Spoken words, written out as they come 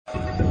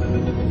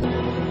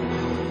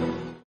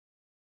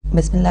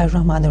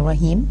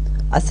Bismillahirrahmanirrahim.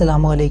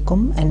 Assalamu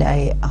alaikum, and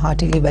I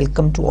heartily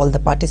welcome to all the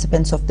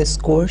participants of this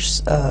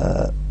course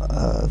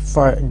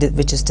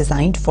which is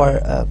designed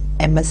for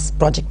MS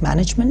Project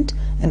Management,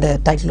 and the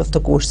title of the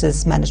course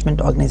is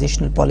Management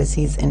Organizational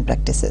Policies and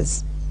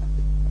Practices.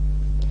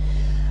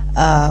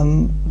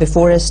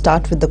 Before I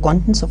start with the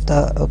contents of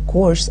the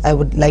course, I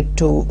would like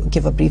to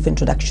give a brief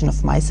introduction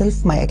of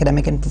myself, my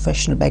academic and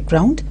professional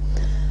background.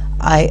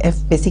 I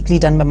have basically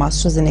done my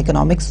master's in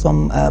economics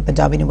from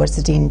Punjab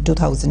University in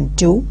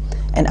 2002,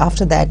 and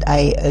after that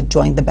I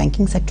joined the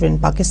banking sector in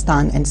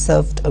Pakistan and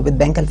served with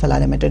Bank Al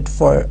Falah Limited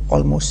for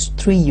almost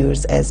 3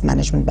 years as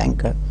management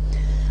banker.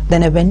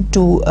 Then I went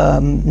to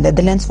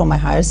Netherlands for my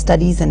higher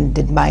studies and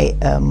did my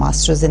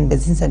master's in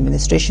business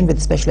administration with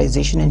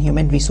specialization in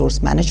human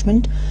resource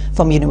management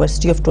from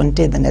University of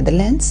Twente, the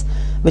Netherlands,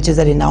 which is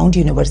a renowned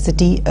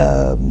university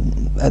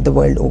the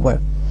world over.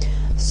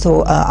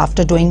 So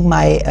after doing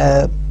my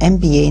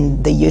MBA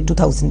in the year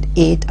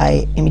 2008,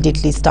 I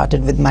immediately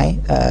started with my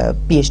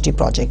PhD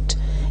project,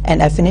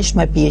 and I finished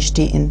my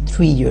PhD in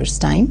 3 years'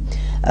 time.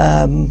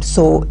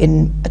 So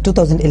in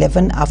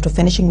 2011, after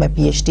finishing my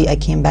PhD, I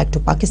came back to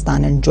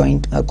Pakistan and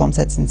joined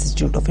Comsat's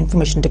Institute of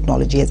Information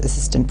Technology as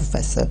assistant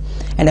professor,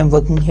 and I'm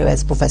working here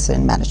as professor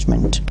in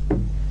management.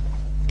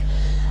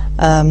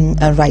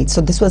 Right, so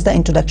this was the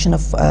introduction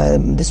of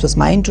this was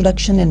my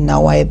introduction, and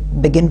now I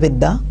begin with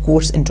the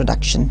course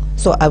introduction.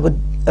 So I would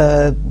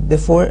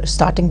before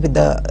starting with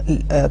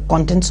the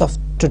contents of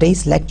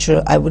today's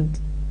lecture, I would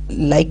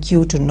like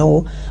you to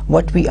know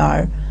what we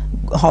are,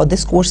 how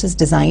this course is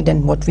designed,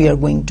 and what we are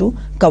going to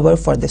cover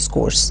for this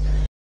course.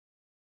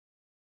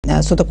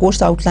 So the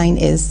course outline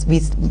is,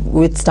 we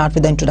would start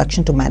with the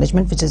introduction to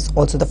management, which is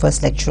also the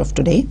first lecture of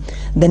today.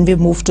 Then we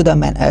move to the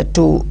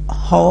to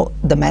how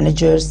the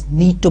managers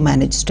need to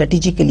manage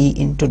strategically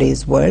in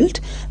today's world.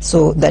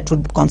 So that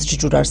would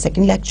constitute our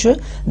second lecture.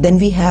 Then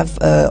we have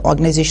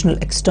organizational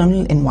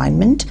external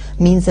environment,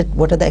 means that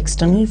what are the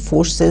external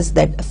forces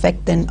that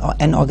affect an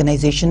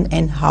organization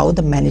and how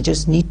the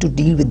managers need to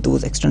deal with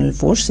those external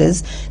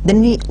forces.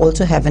 Then we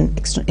also have an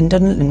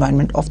internal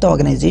environment of the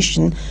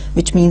organization,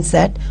 which means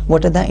that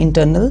what are the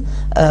internal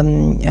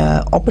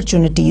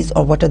opportunities,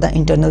 or what are the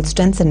internal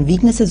strengths and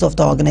weaknesses of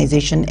the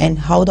organization, and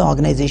how the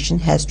organization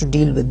has to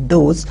deal with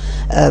those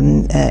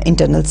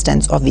internal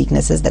strengths or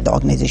weaknesses that the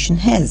organization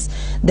has.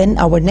 Then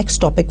our next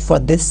topic for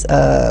this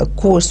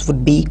course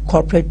would be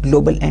corporate,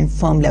 global and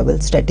firm level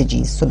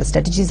strategies. So the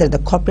strategies at the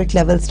corporate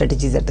level,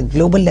 strategies at the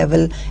global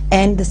level,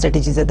 and the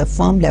strategies at the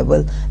firm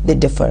level, they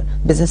differ.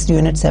 Business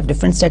units have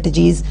different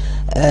strategies,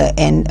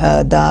 and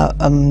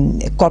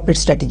the corporate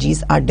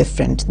strategies are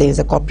different. There is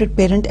a corporate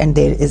parent and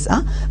there is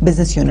a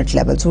business unit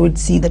level. So we'd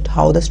see that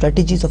how the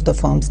strategies of the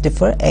firms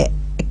differ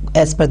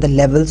as per the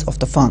levels of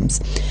the firms.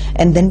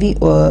 And then we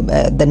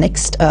the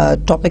next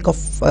topic of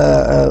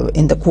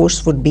in the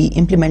course would be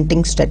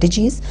implementing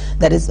strategies,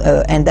 that is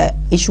and the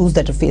issues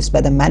that are faced by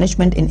the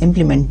management in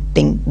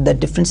implementing the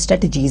different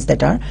strategies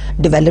that are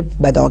developed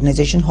by the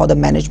organization, how the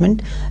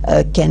management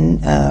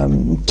can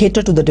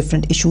cater to the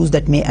different issues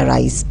that may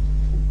arise.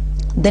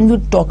 Then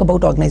we'll talk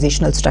about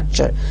organizational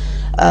structure.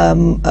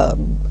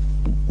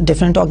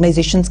 Different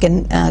organizations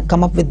can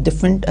come up with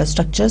different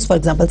structures. For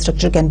example,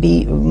 structure can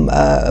be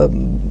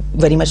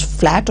very much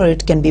flat, or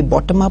it can be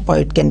bottom up, or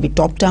it can be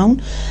top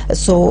down.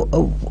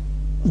 So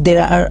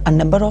there are a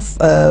number of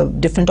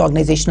different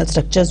organizational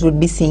structures. We'll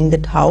be seeing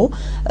that how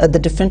the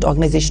different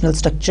organizational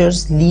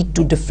structures lead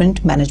to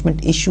different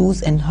management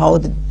issues, and how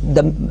the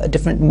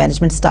different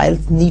management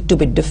styles need to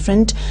be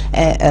different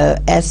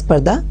as per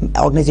the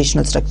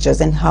organizational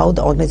structures, and how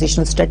the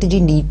organizational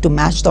strategy need to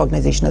match the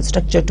organizational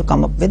structure to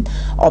come up with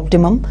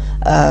optimum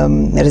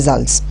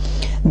results.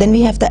 Then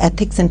we have the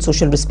ethics and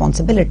social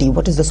responsibility.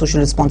 What is the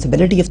social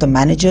responsibility of the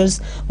managers?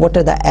 What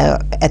are the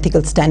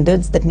ethical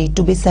standards that need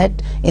to be set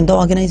in the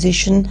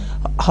organization?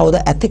 How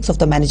the ethics of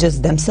the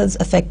managers themselves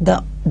affect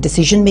the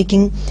decision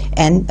making,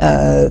 and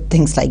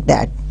things like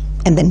that.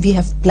 And then we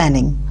have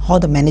planning, how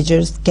the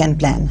managers can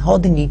plan, how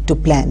they need to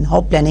plan,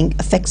 how planning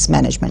affects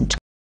management.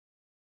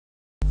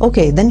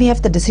 Okay, then we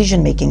have the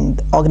decision making,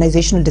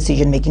 organizational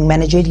decision making,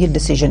 managerial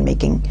decision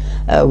making,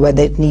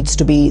 whether it needs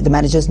to be, the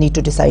managers need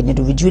to decide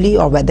individually,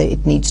 or whether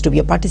it needs to be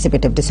a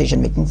participative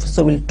decision making.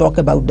 So we'll talk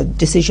about the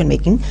decision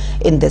making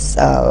in this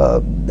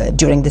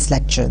during this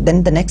lecture.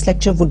 Then the next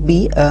lecture would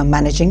be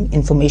managing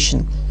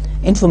information.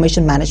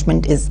 Information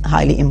management is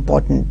highly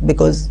important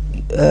because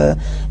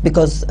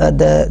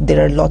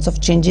there are lots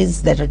of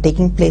changes that are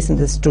taking place in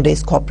this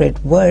today's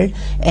corporate world,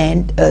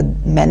 and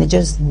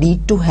managers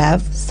need to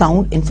have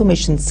sound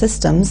information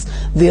systems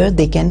where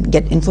they can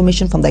get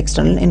information from the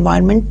external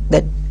environment,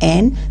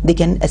 and they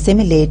can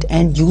assimilate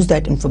and use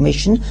that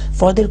information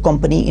for their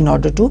company in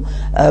order to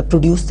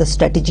produce the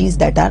strategies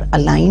that are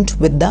aligned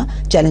with the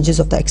challenges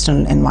of the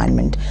external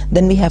environment.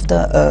 Then we have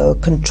the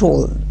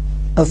control.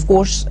 Of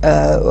course,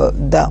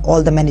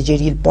 all the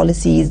managerial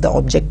policies, the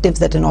objectives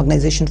that an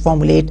organization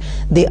formulate,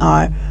 they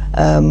are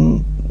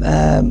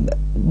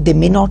they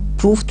may not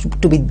prove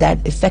to be that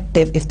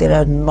effective if there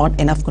are not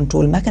enough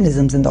control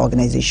mechanisms in the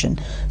organization.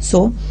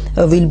 So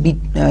we'll be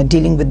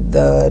dealing with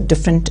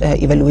different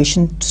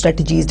evaluation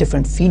strategies,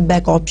 different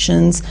feedback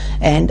options,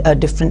 and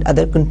different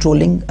other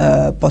controlling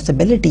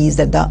possibilities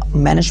that the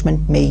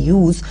management may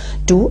use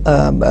to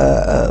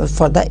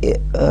for the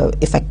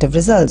effective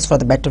results, for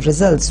the better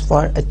results,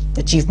 for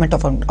achievement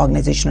of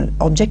organizational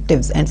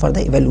objectives, and for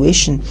the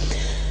evaluation.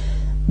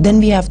 Then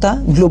we have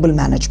the global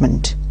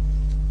management.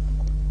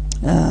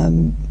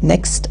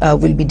 Next,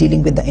 we'll be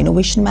dealing with the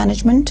innovation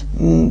management.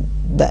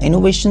 The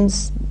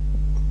innovations,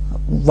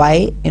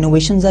 why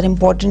innovations are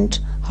important,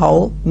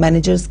 how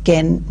managers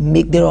can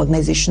make their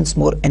organizations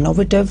more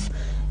innovative,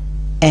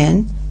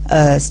 and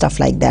stuff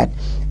like that.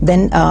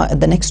 Then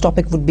the next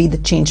topic would be the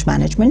change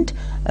management.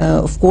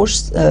 Of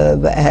course,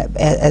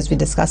 as we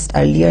discussed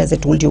earlier, as I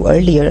told you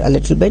earlier a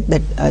little bit,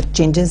 that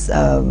changes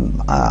are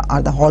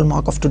the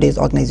hallmark of today's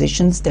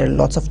organizations. There are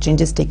lots of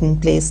changes taking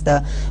place.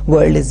 The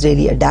world is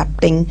really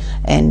adapting,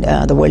 and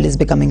the world is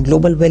becoming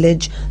global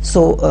village.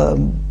 So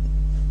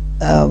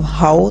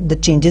how the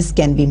changes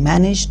can be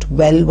managed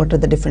well, what are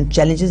the different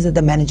challenges that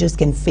the managers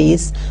can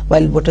face,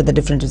 well, what are the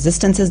different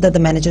resistances that the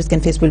managers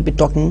can face. We'll be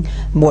talking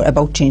more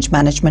about change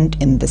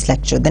management in this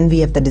lecture. Then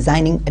we have the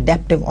designing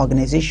adaptive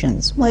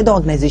organizations. Why the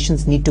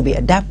organizations need to be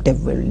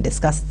adaptive, we'll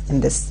discuss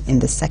in this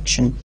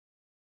section.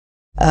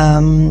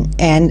 Then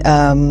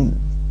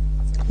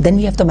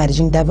we have the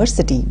managing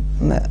diversity.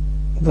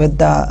 With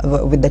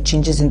the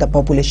changes in the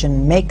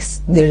population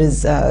mix, there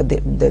is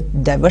the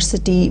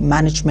diversity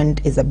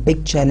management is a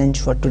big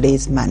challenge for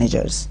today's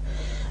managers.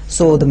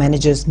 So the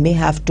managers may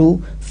have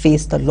to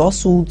face the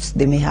lawsuits,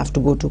 they may have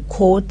to go to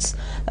courts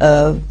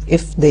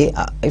if they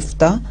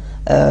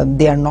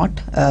are not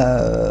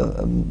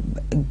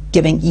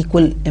giving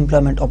equal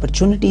employment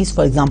opportunities,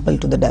 for example,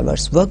 to the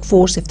diverse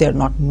workforce, if they are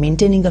not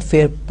maintaining a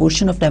fair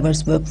portion of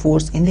diverse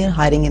workforce in their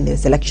hiring and their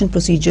selection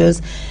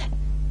procedures.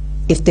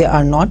 If they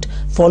are not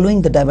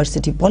following the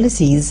diversity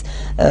policies,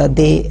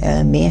 they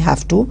may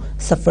have to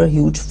suffer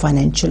huge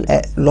financial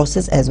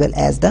losses as well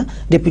as the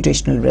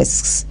reputational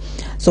risks.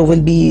 So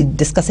we'll be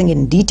discussing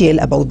in detail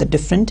about the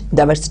different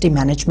diversity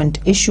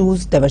management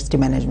issues, diversity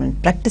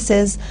management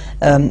practices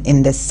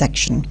in this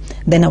section.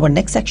 Then our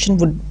next section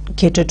would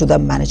cater to the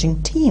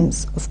managing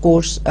teams. Of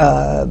course,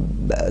 the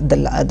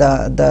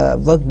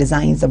work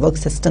designs, the work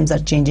systems are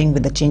changing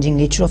with the changing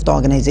nature of the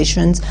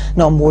organizations.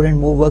 Now more and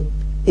more work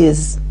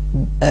is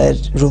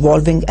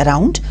revolving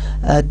around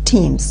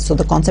teams. So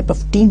the concept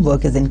of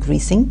teamwork is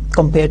increasing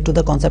compared to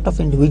the concept of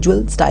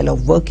individual style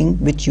of working,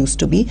 which used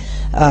to be in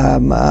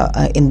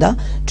the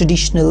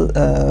traditional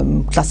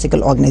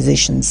classical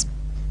organizations.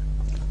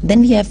 Then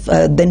we have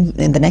then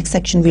in the next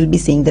section we'll be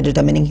seeing the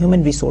determining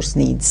human resource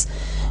needs.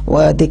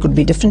 There could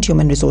be different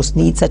human resource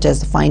needs, such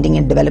as finding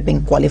and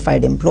developing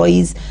qualified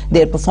employees,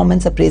 their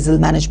performance appraisal,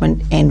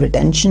 management, and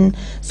retention.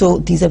 So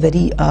these are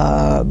very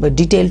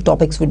detailed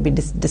topics. We'll be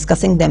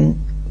discussing them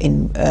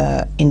in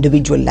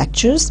individual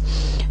lectures,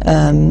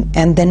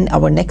 and then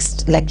our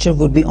next lecture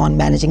would be on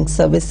managing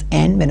service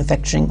and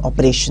manufacturing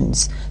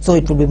operations. So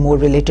it will be more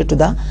related to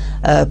the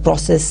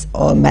process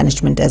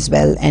management as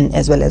well, and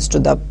as well as to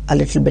the a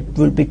little bit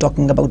we'll be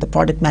talking about the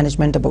product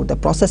management, about the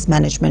process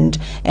management,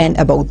 and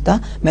about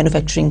the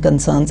manufacturing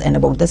concerns and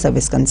about the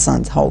service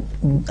concerns, how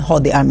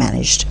they are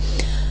managed.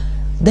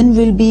 Then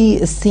we'll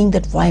be seeing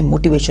that why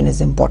motivation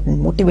is important.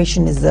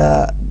 Motivation is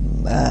a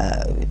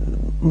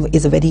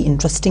very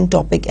interesting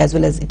topic, as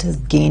well as it has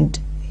gained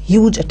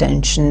huge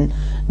attention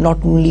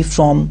not only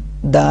from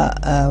the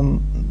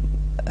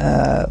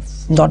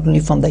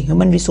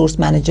human resource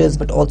managers,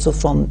 but also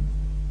from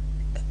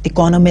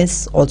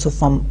economists, also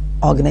from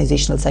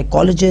organizational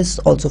psychologists,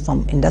 also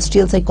from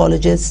industrial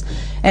psychologists,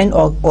 and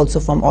also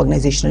from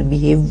organizational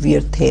behavior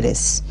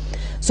theorists.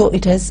 So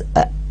it has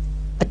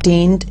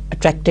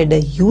attracted a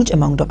huge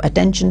amount of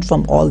attention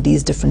from all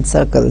these different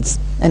circles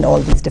and all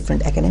these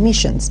different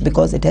academicians,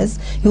 because it has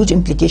huge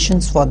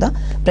implications for the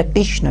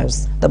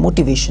practitioners, the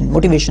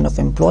motivation of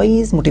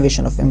employees,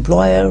 motivation of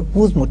employer,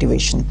 whose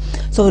motivation.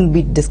 So we'll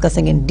be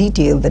discussing in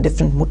detail the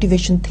different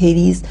motivation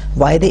theories,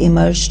 why they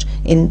emerged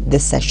in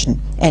this session.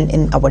 And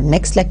in our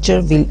next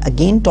lecture we'll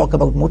again talk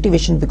about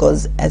motivation,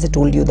 because as I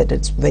told you that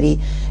it's very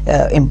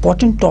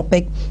important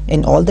topic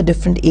in all the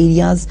different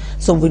areas.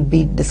 So we'll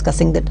be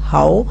discussing that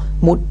how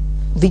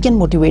we can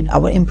motivate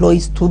our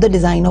employees through the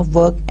design of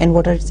work, and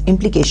what are its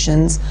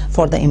implications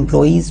for the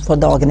employees, for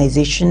the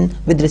organization,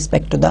 with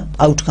respect to the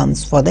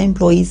outcomes for the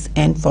employees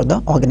and for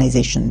the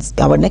organizations.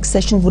 Our next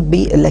session would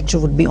be, a lecture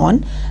would be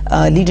on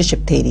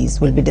leadership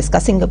theories. We'll be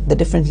discussing the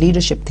different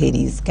leadership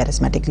theories,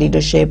 charismatic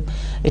leadership,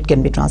 it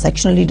can be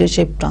transactional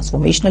leadership,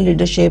 transformational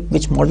leadership,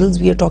 which models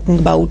we are talking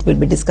about. We'll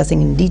be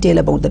discussing in detail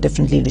about the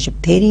different leadership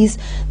theories,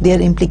 their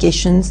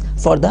implications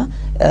for the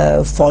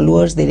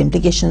followers, their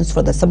implications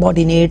for the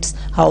subordinates,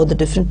 how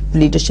the different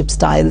leadership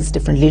styles,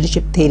 different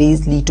leadership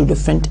theories lead to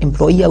different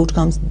employee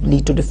outcomes,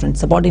 lead to different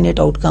subordinate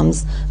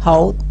outcomes,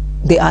 how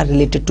they are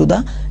related to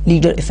the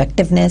leader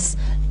effectiveness,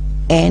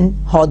 and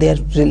how they are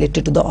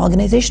related to the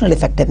organizational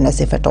effectiveness,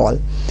 if at all.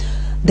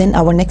 Then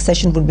our next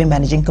session would be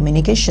managing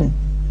communication.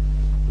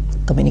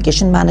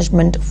 Communication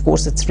management, of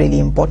course, it's really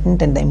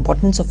important, and the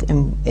importance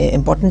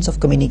of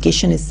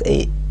communication is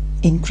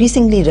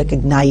increasingly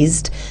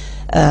recognized.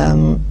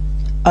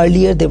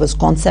 Earlier there was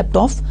concept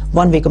of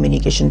one-way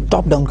communication,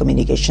 top-down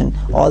communication.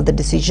 All the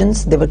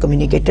decisions, they were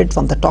communicated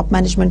from the top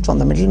management, from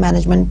the middle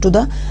management to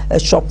the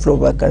shop floor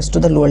workers, to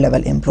the lower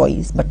level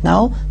employees. But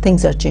now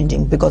things are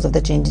changing because of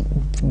the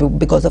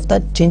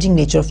changing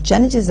nature of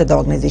challenges that the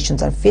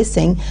organizations are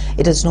facing.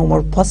 It is no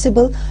more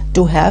possible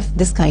to have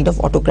this kind of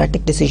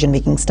autocratic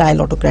decision-making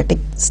style, autocratic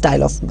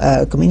style of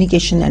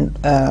communication, and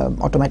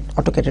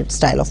autocratic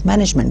style of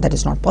management. That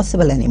is not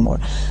possible anymore.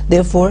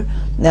 Therefore,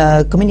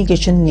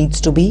 communication needs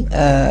to be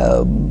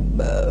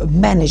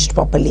managed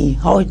properly.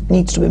 How it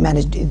needs to be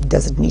managed?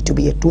 Does it need to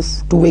be a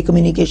two-way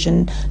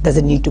communication? Does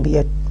it need to be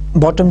a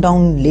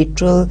bottom-down,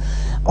 lateral,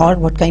 or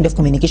what kind of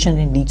communication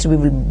it needs to be?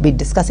 We will be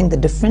discussing the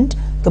different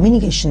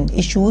communication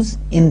issues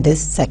in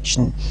this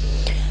section.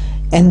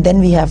 And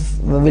then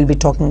we'll be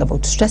talking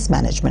about stress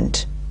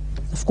management.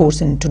 Of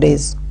course, in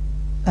today's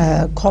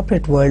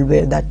corporate world,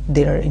 where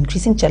there are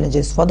increasing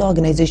challenges for the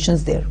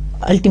organizations, they're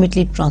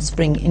ultimately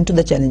transferring into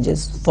the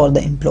challenges for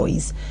the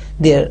employees.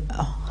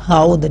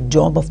 How the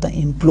job of the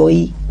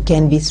employee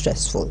can be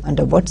stressful,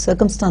 under what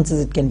circumstances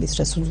it can be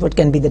stressful, what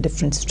can be the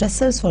different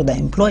stressors for the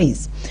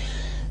employees.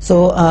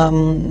 So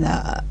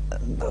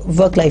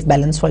work-life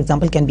balance, for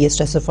example, can be a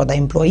stressor for the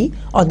employee,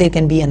 or there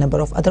can be a number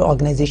of other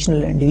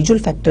organizational and individual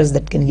factors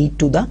that can lead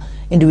to the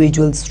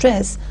individual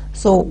stress.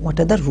 So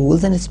what are the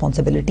roles and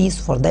responsibilities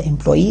for the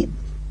employee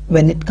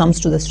when it comes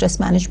to the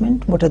stress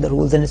management? What are the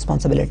roles and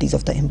responsibilities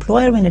of the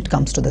employer when it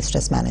comes to the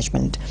stress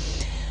management?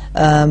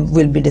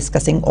 We'll be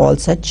discussing all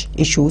such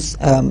issues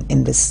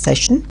in this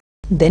session.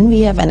 Then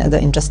we have another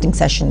interesting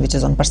session which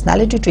is on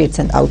personality traits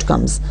and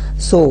outcomes.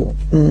 So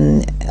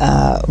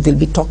we'll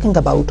be talking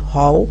about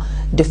how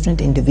different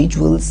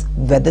individuals,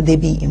 whether they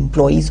be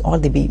employees or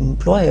they be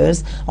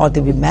employers or they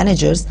be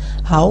managers,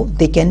 how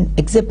they can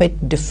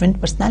exhibit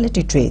different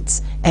personality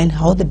traits, and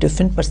how the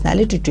different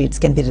personality traits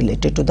can be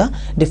related to the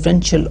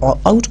differential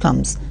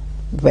outcomes.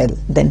 Well,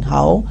 then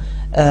how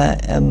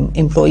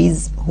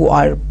employees who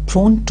are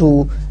prone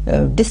to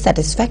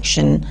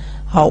dissatisfaction,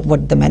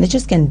 what the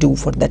managers can do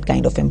for that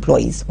kind of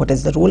employees, what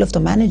is the role of the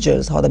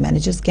managers, how the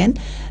managers can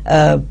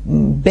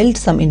build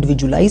some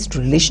individualized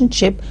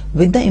relationship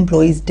with the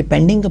employees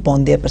depending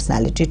upon their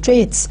personality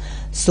traits.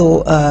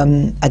 So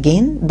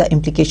again, the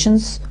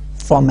implications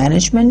for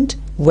management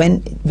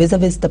when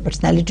vis-a-vis the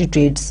personality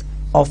traits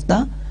of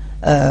the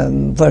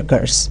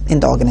workers in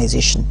the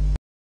organization.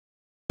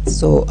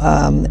 So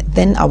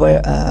then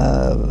our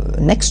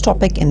next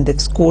topic in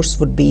this course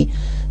would be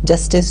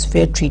justice,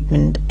 fair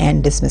treatment,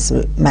 and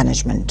dismissal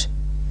management.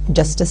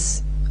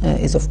 Justice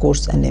is of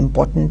course an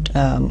important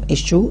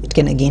issue. It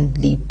can again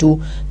lead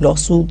to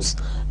lawsuits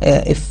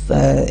if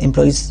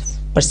employees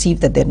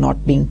perceive that they're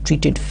not being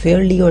treated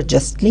fairly or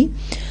justly.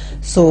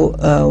 So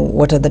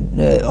what are the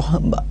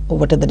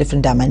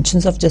different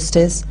dimensions of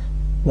justice?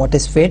 What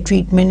is fair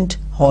treatment?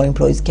 How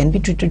employees can be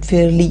treated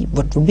fairly?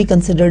 What would be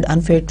considered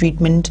unfair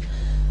treatment?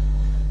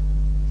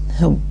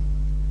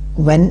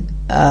 When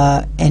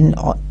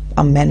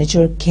a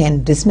manager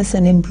can dismiss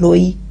an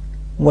employee,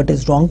 what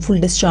is wrongful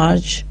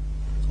discharge,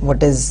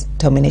 what is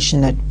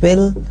termination at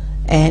will,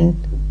 and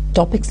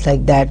topics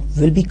like that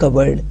will be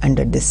covered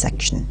under this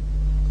section.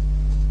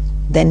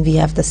 Then we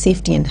have the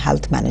safety and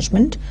health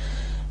management.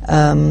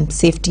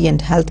 Safety and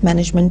health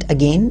management,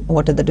 again,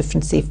 what are the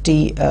different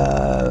safety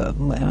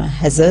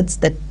hazards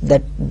that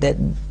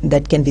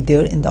can be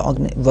there in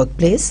the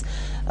workplace,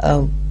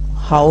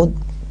 how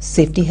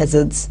safety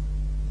hazards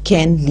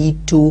can lead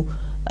to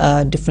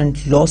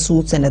different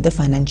lawsuits and other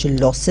financial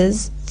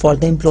losses for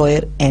the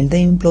employer and the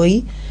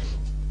employee.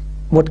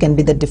 What can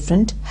be the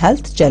different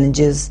health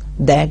challenges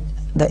that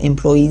the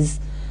employees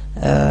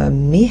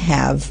may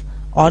have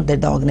or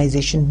that the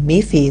organization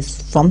may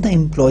face from the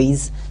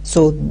employees.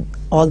 So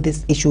all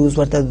these issues,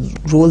 what are the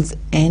roles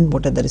and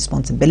what are the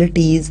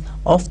responsibilities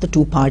of the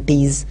two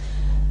parties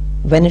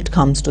when it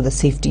comes to the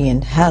safety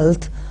and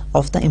health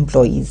of the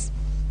employees.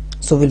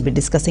 So we'll be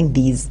discussing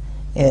these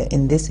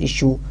in this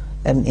issue,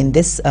 in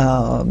this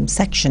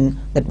section,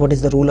 that what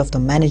is the role of the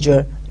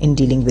manager in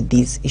dealing with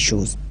these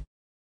issues.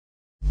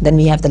 Then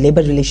we have the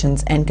labor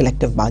relations and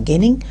collective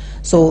bargaining.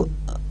 So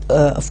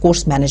of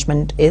course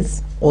management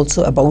is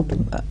also about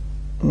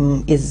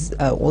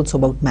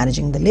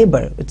managing the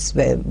labor. It's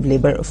where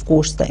labor, of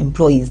course, the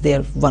employees, they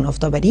are one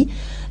of the very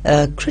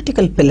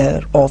critical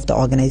pillar of the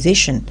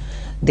organization.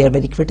 They are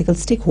very critical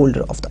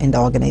stakeholder in the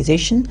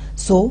organization.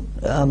 So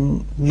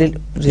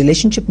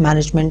relationship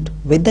management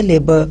with the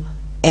labor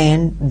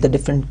and the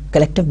different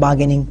collective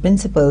bargaining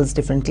principles,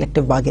 different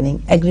collective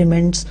bargaining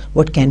agreements,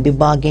 what can be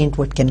bargained,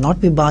 what cannot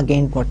be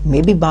bargained, what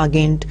may be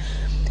bargained,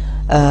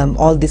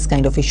 all these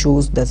kind of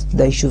issues,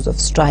 the issues of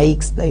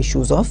strikes, the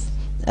issues of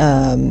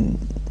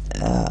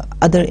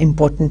other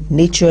important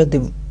nature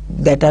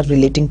that are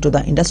relating to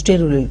the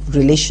industrial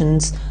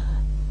relations,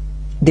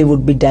 they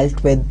would be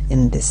dealt with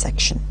in this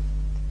section.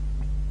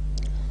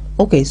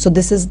 Okay, so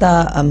this is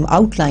the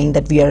outline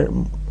that we are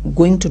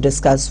going to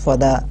discuss for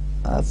the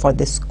for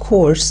this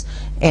course,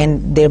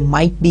 and there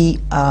might be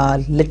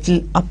a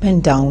little up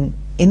and down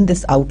in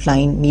this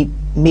outline.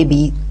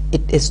 Maybe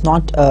it is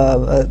not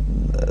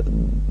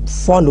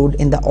followed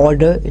in the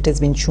order it has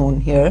been shown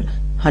here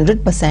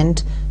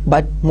 100%,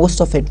 but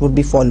most of it would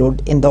be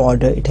followed in the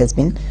order it has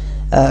been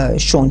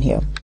shown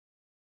here.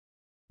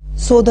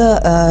 So the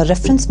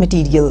reference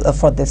material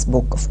for this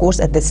book, of course,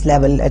 at this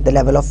level, at the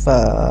level of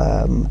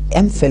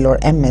MPhil or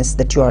MS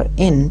that you are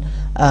in,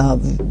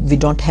 we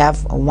don't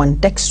have one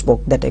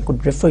textbook that I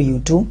could refer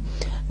you to,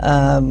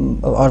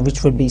 or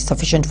which would be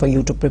sufficient for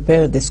you to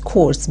prepare this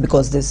course,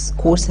 because this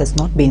course has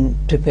not been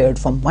prepared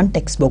from one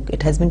textbook.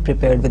 It has been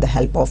prepared with the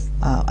help of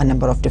a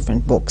number of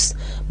different books,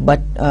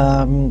 but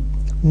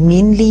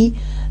mainly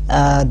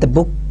the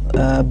book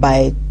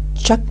by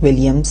Chuck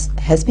Williams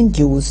has been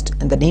used,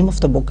 and the name of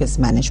the book is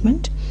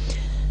Management.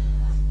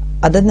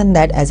 Other than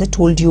that, as I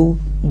told you,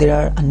 there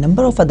are a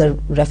number of other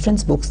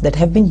reference books that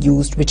have been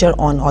used which are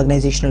on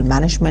organizational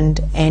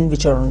management and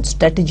which are on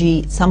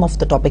strategy. Some of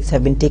the topics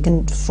have been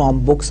taken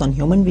from books on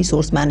human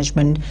resource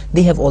management.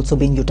 They have also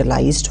been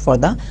utilized for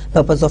the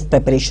purpose of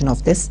preparation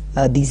of these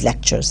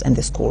lectures and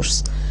this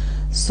course.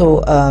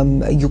 So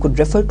you could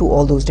refer to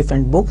all those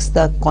different books.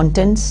 The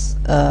contents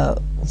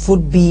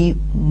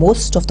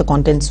most of the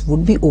contents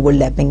would be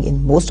overlapping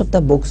in most of the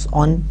books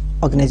on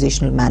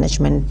organizational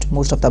management,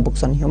 most of the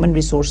books on human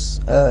resource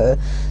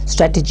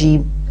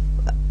strategy,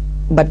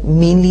 but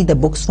mainly the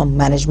books from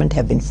management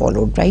have been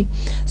followed, right?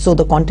 So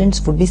the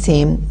contents would be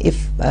same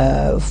if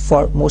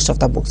for most of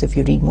the books. If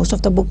you read most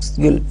of the books,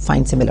 you'll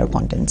find similar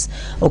contents.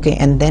 Okay,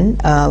 and then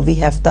we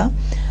have the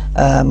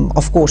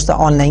of course the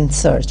online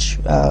search.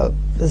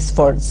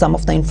 For some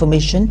of the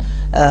information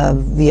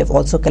we have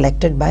also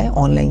collected by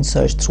online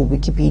search through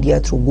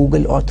Wikipedia, through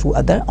Google, or through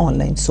other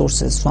online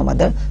sources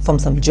from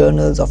some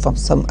journals or from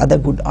some other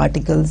good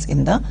articles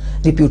in the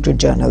reputed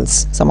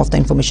journals. Some of the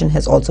information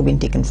has also been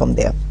taken from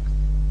there.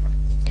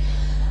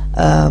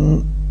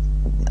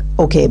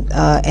 Okay,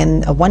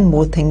 and one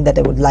more thing that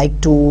I would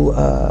like to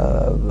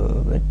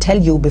tell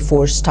you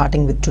before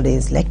starting with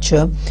today's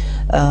lecture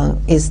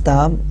is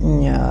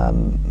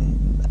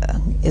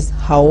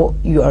how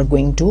you are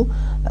going to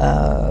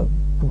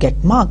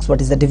get marks. What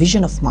is the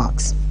division of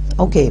marks?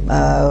 Okay,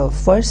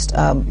 first,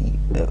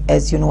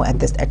 as you know, at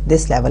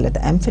this level, at the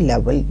MPhil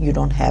level, you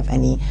don't have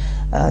any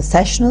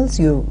sessionals.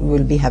 You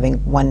will be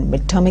having one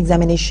midterm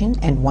examination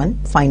and one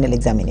final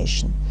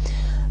examination.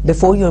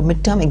 Before your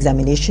midterm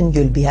examination,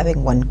 you'll be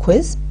having one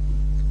quiz,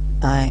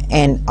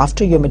 and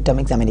after your midterm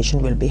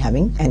examination, we'll be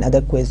having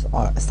another quiz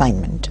or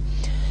assignment.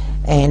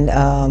 And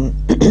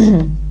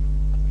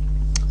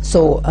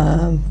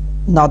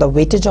now the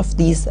weightage of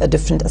these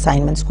different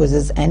assignments,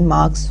 quizzes, and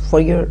marks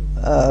for your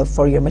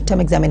midterm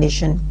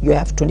examination, you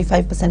have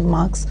 25%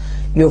 marks.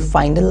 Your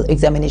final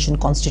examination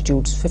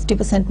constitutes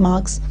 50%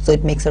 marks, so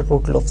it makes a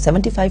total of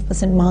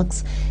 75%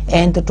 marks,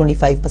 and the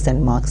 25%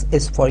 marks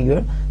is for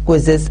your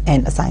quizzes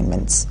and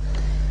assignments.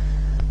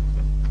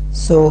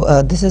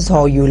 So this is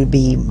how you will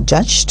be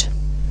judged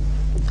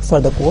for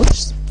the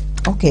course.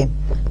 Okay,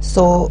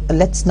 so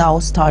let's now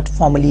start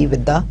formally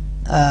with the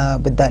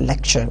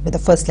lecture, with the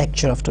first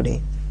lecture of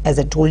today. As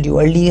I told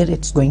you earlier,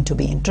 it's going to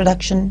be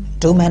introduction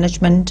to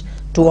management,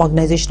 to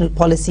organizational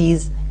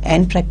policies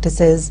and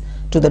practices,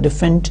 to the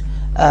different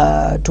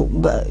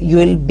you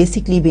will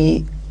basically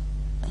be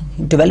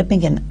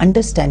developing an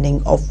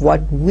understanding of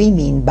what we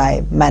mean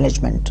by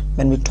management.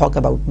 When we talk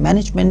about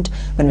management,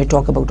 when we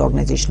talk about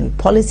organizational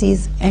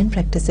policies and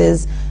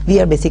practices, we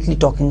are basically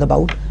talking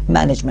about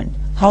management,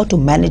 how to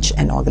manage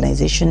an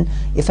organization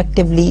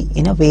effectively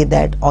in a way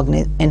that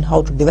and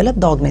how to develop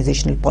the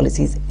organizational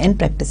policies and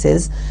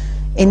practices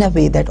in a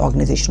way that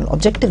organizational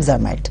objectives are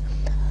met.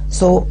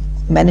 So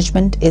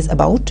management is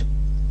about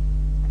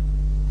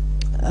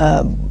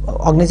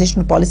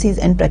organizational policies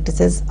and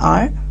practices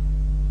are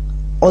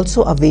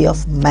also a way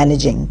of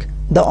managing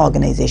the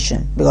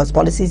organization, because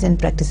policies and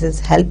practices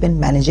help in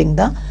managing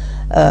the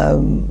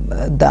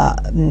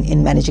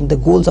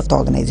goals of the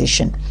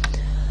organization.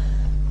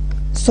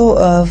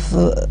 So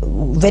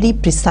very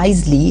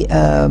precisely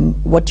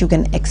what you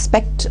can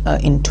expect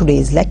in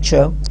today's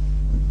lecture,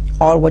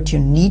 or what you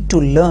need to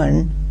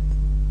learn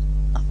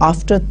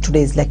after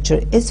today's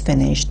lecture is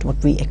finished, what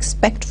we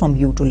expect from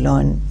you to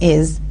learn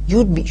is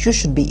you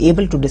should be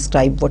able to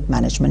describe what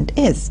management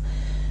is.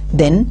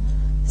 Then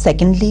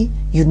secondly,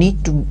 you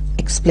need to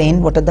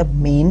explain what are the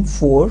main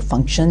 4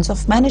 functions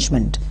of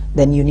management.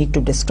 Then you need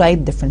to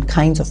describe different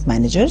kinds of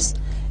managers,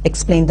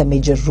 explain the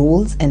major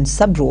roles and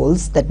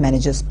sub-roles that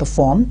managers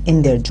perform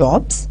in their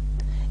jobs,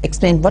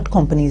 explain what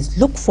companies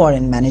look for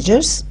in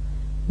managers.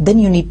 Then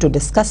you need to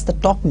discuss the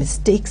top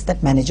mistakes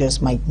that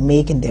managers might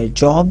make in their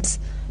jobs,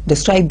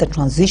 describe the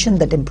transition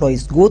that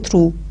employees go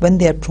through when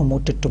they are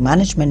promoted to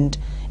management,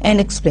 and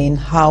explain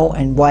how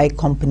and why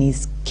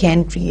companies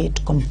can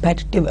create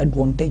competitive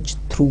advantage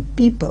through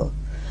people.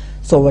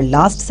 So our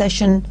last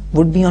session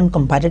would be on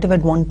competitive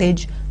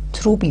advantage.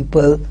 through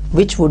people,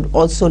 which would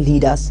also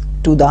lead us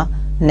to the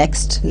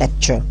next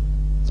lecture,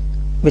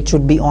 which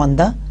would be on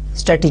the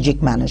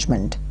strategic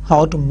management,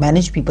 how to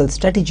manage people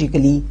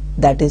strategically,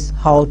 that is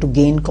how to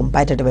gain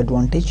competitive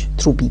advantage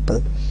through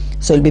people.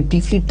 So I'll be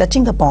briefly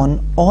touching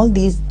upon all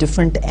these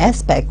different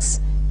aspects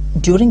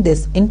during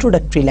this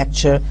introductory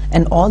lecture,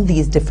 and all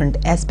these different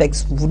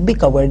aspects would be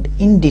covered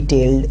in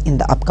detail in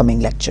the upcoming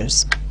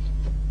lectures.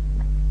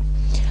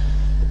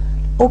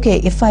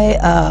 Okay, if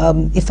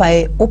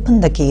I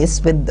open the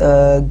case with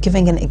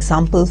giving an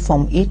example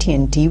from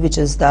AT&T, which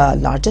is the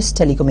largest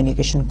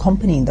telecommunication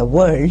company in the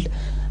world,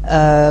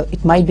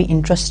 it might be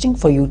interesting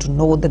for you to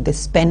know that they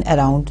spend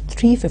around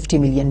 $350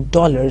 million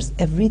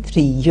every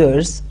 3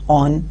 years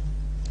on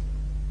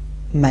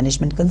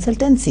management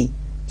consultancy.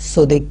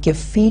 So they give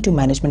fee to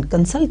management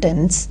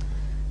consultants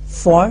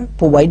for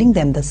providing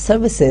them the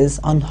services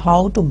on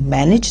how to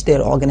manage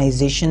their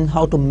organization,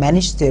 how to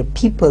manage their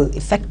people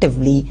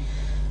effectively.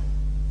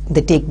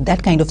 They take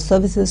that kind of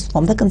services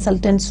from the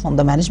consultants, from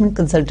the management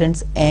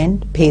consultants,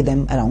 and pay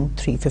them around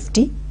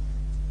 $350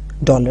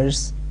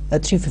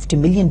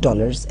 million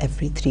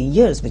every 3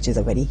 years, which is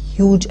a very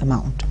huge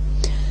amount.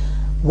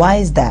 Why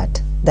is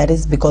that? That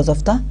is because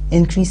of the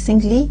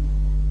increasingly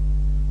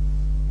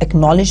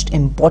acknowledged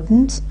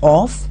importance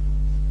of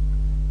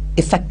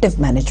effective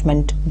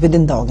management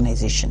within the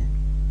organization.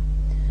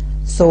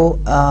 So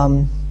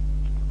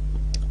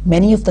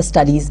many of the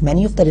studies,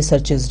 many of the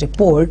researchers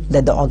report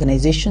that the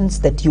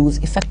organizations that use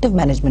effective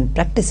management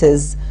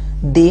practices,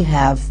 they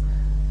have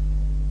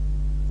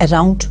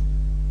around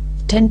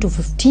 10 to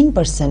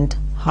 15%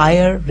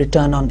 higher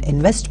return on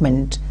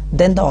investment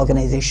than the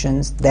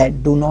organizations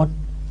that do not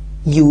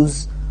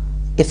use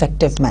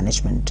effective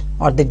management,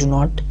 or they do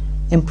not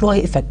employ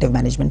effective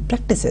management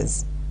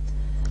practices.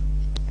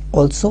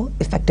 Also,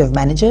 effective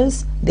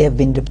managers, they have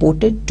been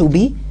reported to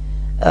be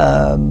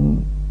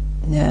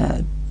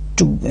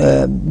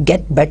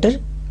get better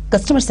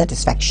customer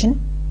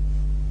satisfaction.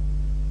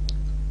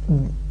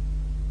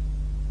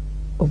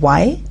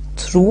 Why?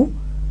 Through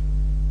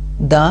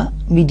the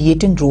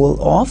mediating role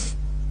of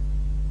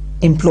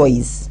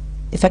employees.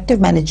 Effective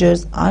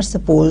managers are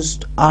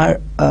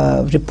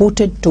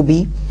reported to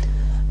be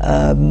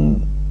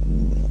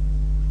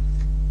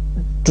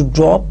to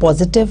draw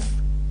positive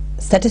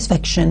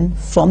satisfaction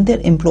from their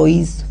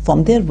employees,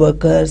 from their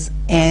workers,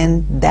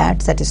 and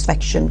that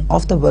satisfaction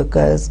of the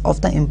workers,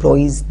 of the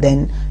employees,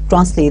 then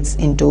translates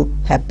into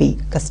happy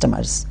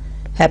customers.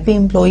 Happy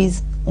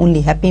employees,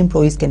 only happy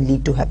employees can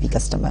lead to happy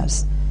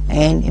customers,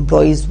 and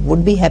employees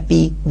would be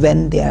happy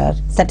when they are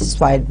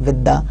satisfied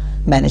with the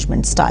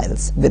management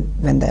styles.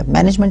 When the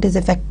management is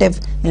effective,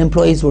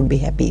 employees would be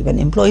happy. When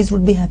employees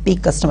would be happy,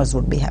 customers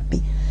would be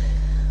happy.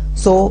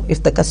 So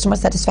if the customer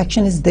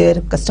satisfaction is there,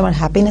 customer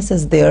happiness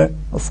is there,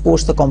 of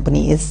course the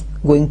company is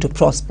going to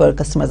prosper,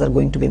 customers are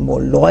going to be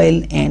more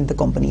loyal, and the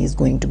company is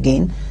going to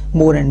gain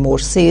more and more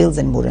sales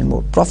and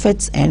more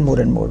profits and more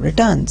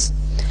returns.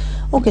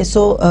 Okay,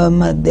 so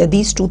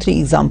these 2-3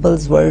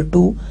 examples were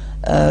to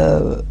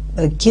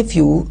give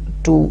you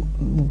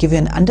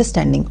an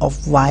understanding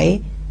of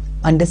why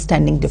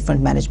understanding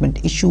different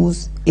management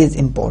issues is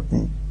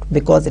important,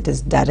 because it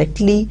is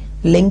directly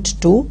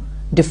linked to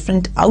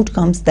different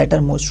outcomes that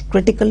are most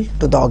critical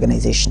to the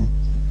organization.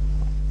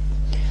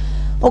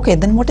 Okay,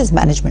 then what is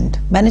management?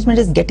 Management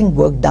is getting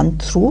work done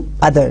through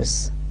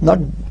others, not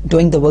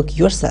doing the work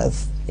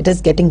yourself. It is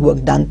getting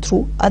work done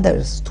through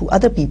others, through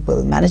other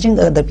people, managing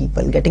other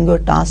people, getting your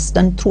tasks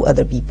done through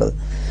other people.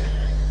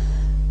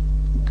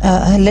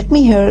 Let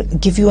me here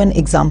give you an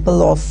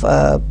example of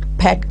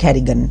Pat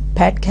Kerrigan.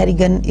 Pat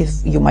Kerrigan,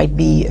 if you might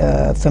be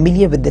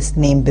familiar with this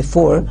name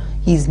before,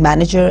 he's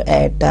manager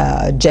at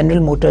General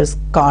Motors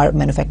car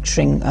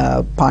manufacturing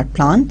part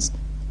plants.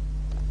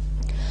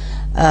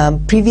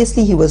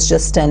 Previously he was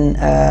just an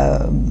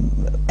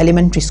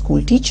elementary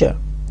school teacher,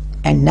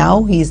 and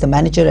now he is the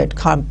manager at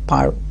car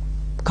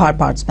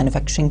parts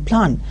manufacturing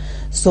plant.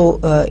 So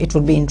it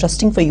would be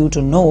interesting for you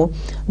to know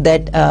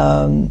that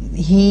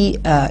he,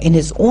 in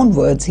his own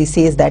words, he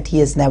says that he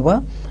has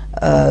never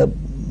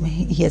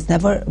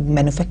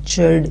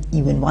manufactured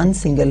even one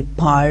single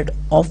part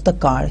of the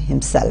car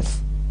himself,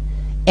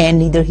 and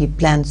neither he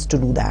plans to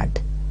do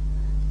that,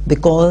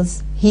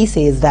 because he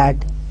says that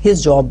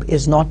his job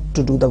is not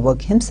to do the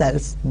work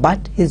himself,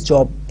 but his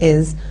job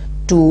is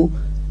to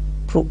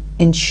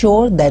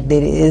ensure that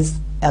there is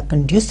a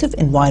conducive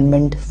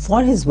environment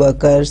for his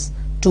workers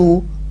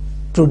to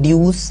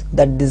produce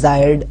the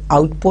desired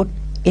output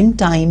in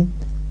time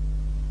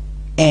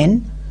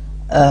and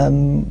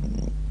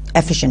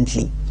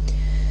efficiently.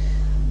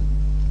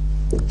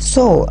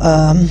 So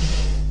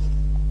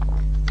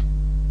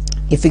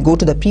if we go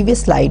to the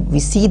previous slide, we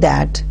see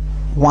that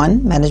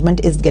one,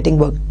 management is getting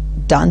work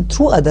done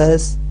through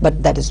others,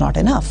 but that is not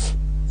enough.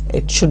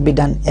 It should be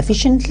done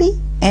efficiently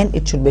and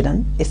it should be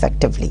done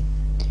effectively.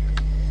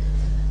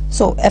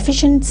 So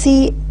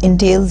efficiency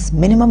entails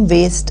minimum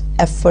waste,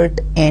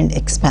 effort and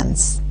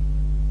expense.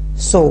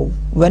 So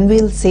when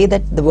we'll say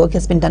that the work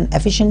has been done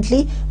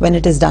efficiently, when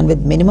it is done with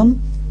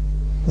minimum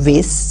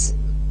waste,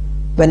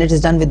 when it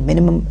is done with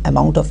minimum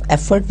amount of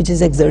effort which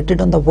is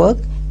exerted on the work,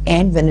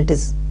 and when it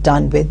is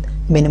done with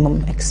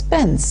minimum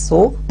expense.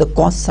 So the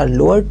costs are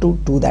lower to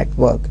do that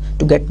work,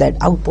 to get that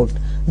output.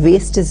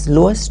 Waste is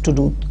lowest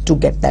to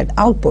get that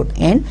output,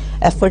 and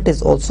effort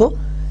is also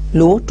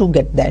low to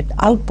get that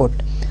output.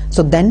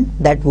 So then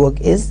that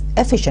work is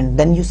efficient.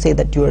 Then you say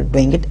that you are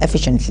doing it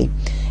efficiently.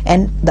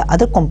 And the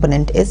other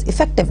component is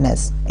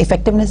effectiveness.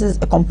 Effectiveness is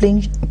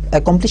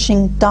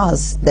accomplishing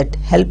tasks that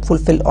help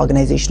fulfill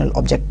organizational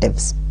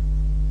objectives.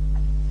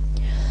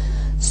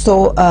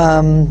 So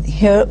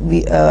here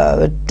we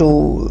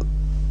to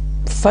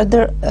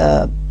further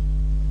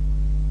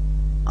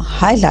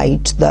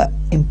highlight the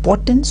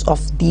importance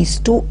of these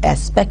two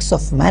aspects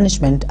of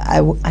management,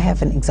 I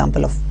have an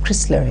example of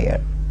Chrysler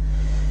here.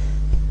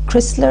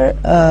 Chrysler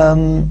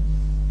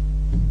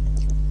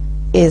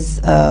is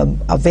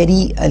a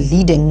very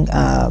leading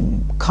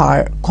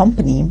car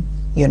company.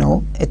 You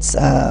know, it's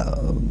a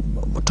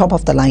top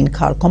of the line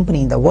car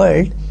company in the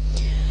world,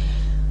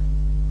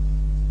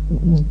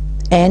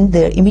 and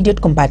their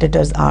immediate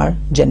competitors are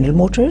General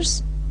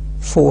Motors,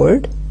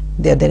 Ford.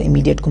 They are their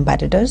immediate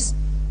competitors.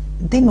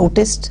 They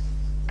noticed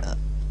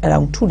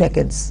around 2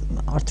 decades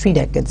or 3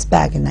 decades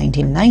back in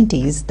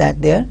 1990s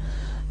that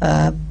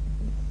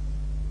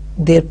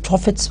their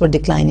profits were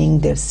declining,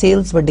 their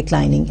sales were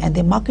declining, and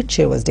their market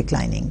share was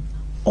declining,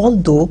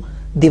 although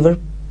they were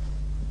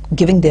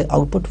giving their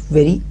output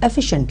very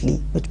efficiently,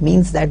 which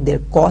means that their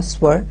costs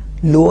were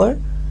lower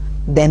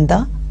than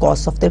the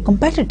costs of their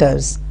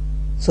competitors.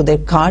 So their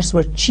cars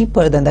were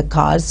cheaper than the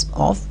cars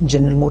of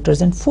General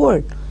Motors and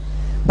Ford,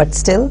 but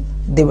still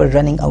they were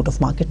running out of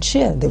market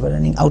share, they were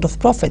running out of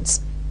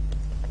profits.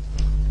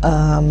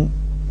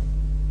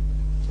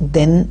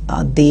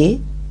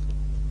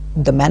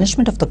 The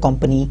management of the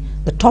company,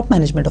 the top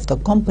management of the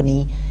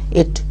company,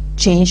 it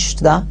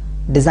changed the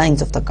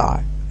designs of the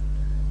car.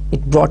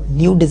 It brought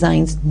new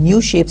designs,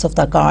 new shapes of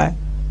the car.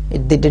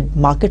 They did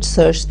market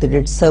search, they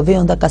did survey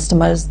on the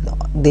customers,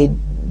 they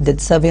did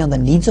survey on the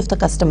needs of the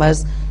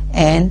customers,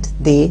 and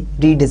they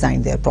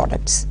redesigned their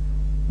products.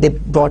 They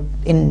brought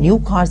in new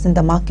cars in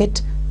the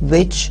market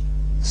which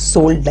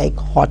sold like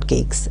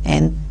hotcakes,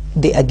 and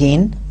they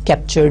again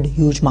captured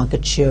huge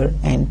market share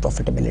and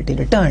profitability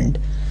returned.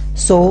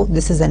 So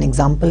this is an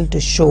example to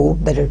show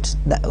that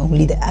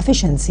only the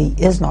efficiency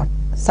is not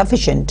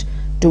sufficient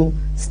to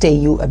stay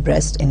you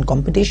abreast in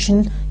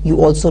competition. You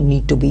also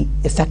need to be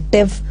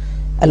effective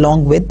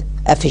along with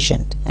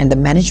efficient, and the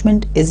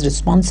management is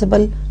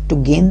responsible to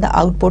gain the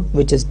output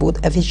which is both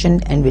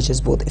efficient and which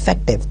is both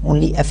effective.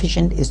 Only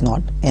efficient is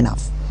not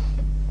enough.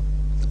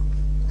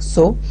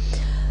 So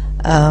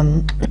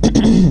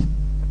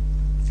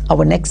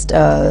our next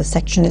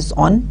section is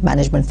on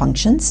management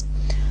functions.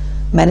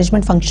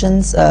 Management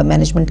functions,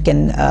 management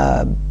can,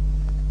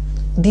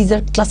 these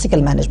are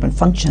classical management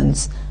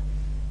functions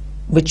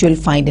which you will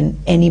find in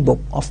any book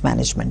of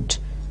management.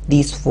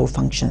 These 4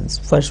 functions.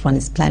 First one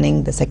is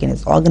planning, the second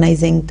is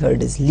organizing,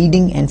 third is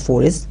leading, and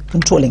 4 is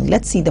controlling.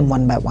 Let's see them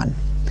one by one.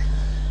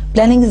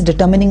 Planning is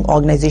determining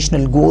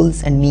organizational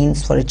goals and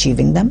means for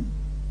achieving them,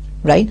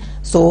 right?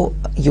 So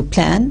you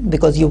plan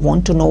because you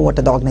want to know what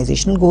are the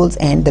organizational goals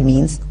and the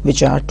means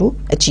which are to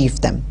achieve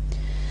them.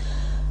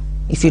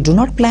 If you do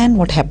not plan,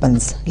 what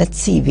happens? Let's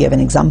see, we have an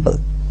example.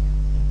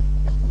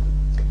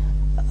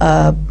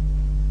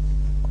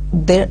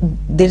 There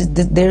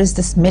is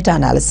this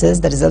meta-analysis,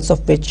 the results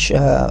of which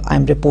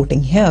I'm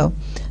reporting here.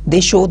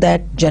 They show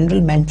that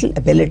general mental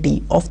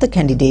ability of the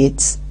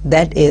candidates,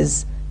 that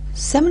is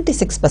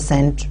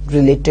 76%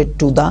 related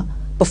to the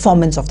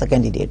performance of the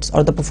candidates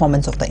or the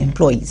performance of the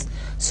employees.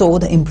 So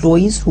the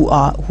employees who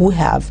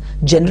have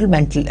general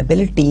mental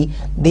ability,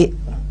 they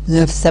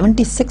have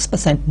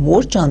 76%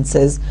 more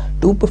chances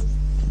to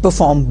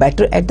perform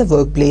better at the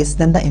workplace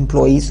than the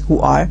employees who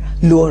are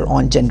lower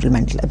on general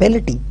mental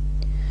ability.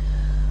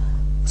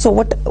 So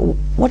what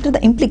are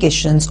the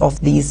implications of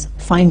these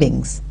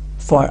findings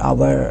for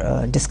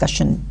our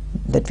discussion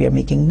that we are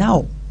making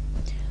now?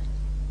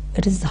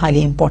 It is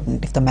highly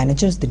important. If the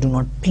managers, they do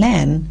not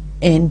plan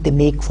and they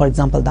make, for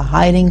example, the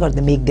hiring, or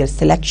they make their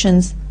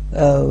selections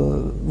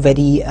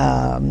very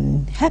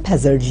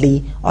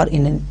haphazardly or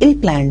in an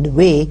ill-planned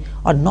way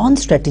or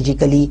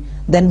non-strategically,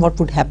 then what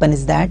would happen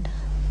is that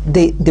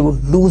they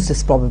would lose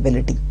this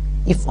probability.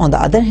 If on the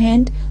other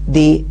hand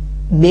they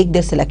make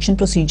their selection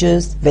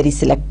procedures very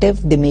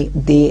selective,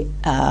 they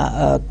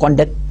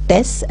conduct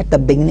tests at the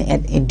beginning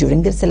and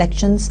during their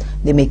selections,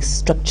 they make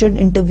structured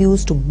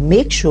interviews to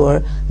make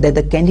sure that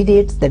the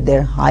candidates that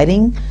they're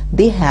hiring,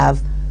 they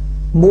have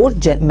more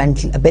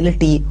mental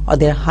ability or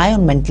they're high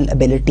on mental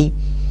ability.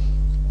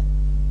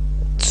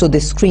 So they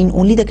screen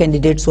only the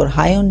candidates who are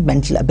high on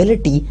mental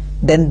ability,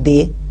 then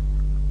they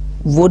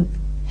would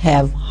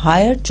have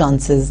higher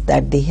chances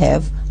that they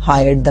have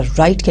hired the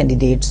right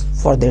candidates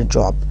for their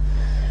job.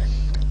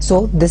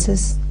 So this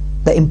is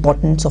the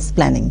importance of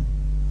planning.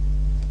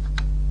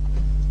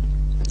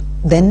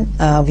 Then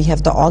we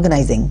have the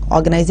organizing.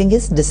 Organizing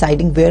is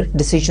deciding where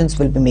decisions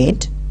will be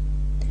made.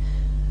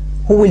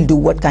 who will do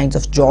what kinds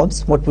of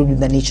jobs, what will be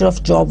the nature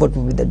of job, what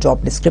will be the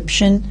job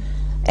description,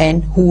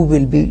 and who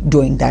will be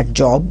doing that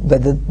job,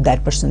 whether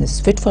that person is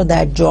fit for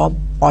that job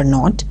or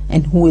not,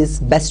 and who is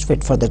best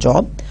fit for the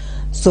job.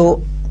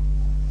 So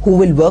who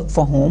will work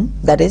for whom,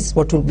 that is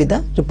what will be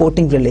the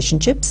reporting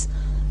relationships.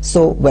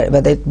 So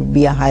whether it would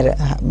be a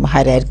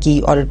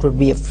hierarchy, or it would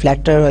be a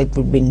flatter, or it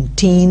would be in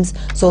teams.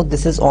 So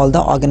this is all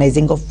the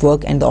organizing of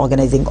work and the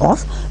organizing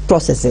of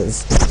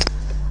processes,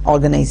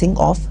 organizing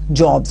of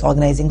jobs,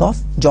 organizing of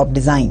job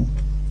design.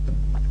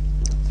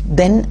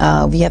 Then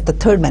we have the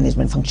third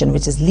management function,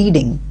 which is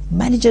leading.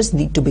 Managers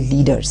need to be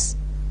leaders.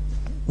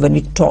 When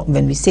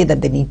we say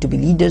that they need to be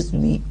leaders,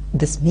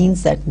 this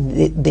means that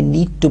they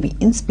need to be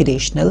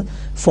inspirational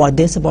for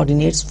their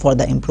subordinates, for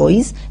the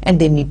employees, and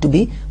they need to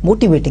be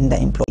motivating the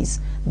employees.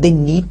 They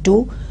need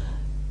to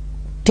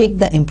take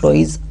the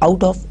employees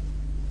out of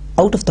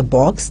the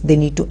box. They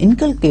need to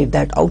inculcate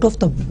that out of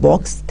the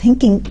box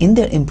thinking in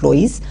their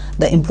employees.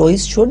 The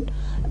employees should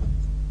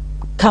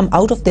come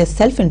out of their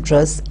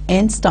self-interest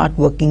and start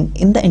working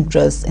in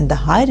the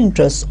higher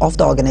interests of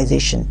the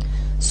organization.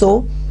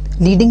 So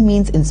leading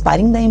means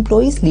inspiring the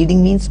employees,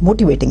 leading means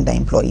motivating the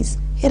employees.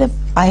 Here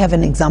I have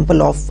an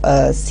example of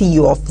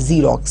CEO of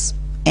Xerox,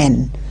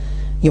 N.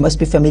 You must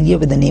be familiar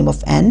with the name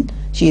of N.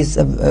 She is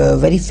a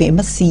very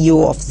famous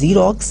CEO of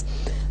Xerox.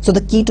 So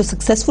the key to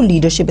successful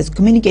leadership is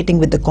communicating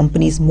with the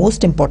company's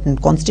most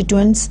important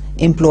constituents,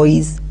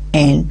 employees,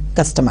 and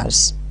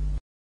customers.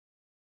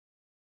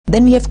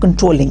 Then we have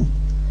controlling.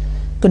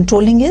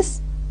 Controlling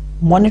is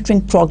monitoring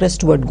progress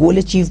toward goal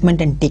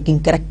achievement and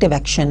taking corrective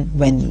action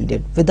when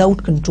needed.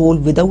 Without control,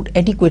 without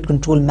adequate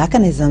control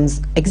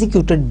mechanisms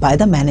executed by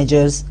the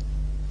managers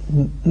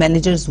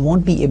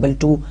won't be able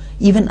to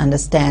even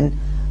understand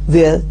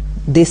where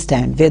they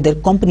stand, where their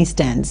company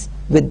stands,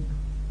 with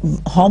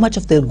how much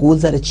of their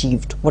goals are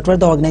achieved, what were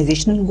the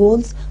organizational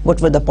goals, what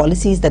were the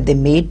policies that they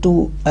made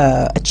to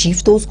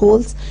achieve those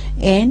goals,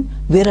 and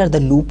where are the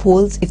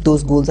loopholes if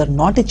those goals are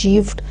not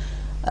achieved.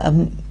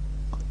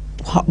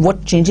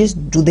 What changes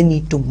do they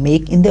need to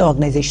make in their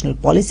organizational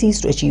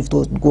policies to achieve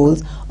those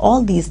goals?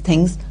 All these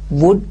things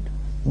would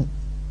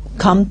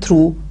come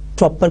through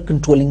proper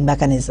controlling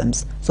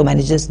mechanisms. So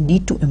managers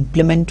need to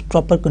implement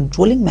proper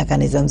controlling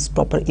mechanisms,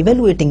 proper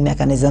evaluating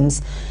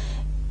mechanisms,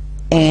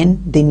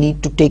 and they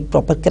need to take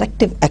proper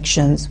corrective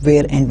actions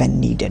where and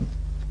when needed.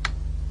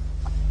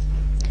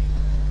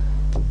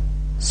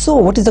 So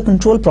what is the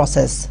control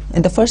process?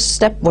 In the first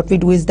step, what we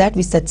do is that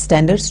we set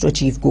standards to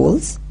achieve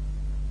goals.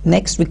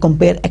 Next, we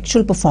compare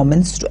actual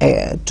performance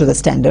to the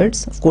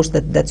standards. Of course,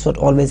 that's what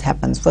always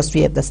happens. First,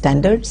 we have the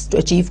standards to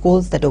achieve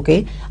goals, that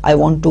okay, I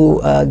want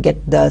to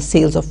get the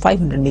sales of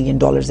 $500 million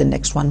in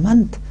next 1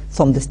 month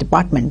from this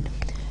department.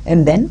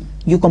 And then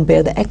you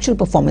compare the actual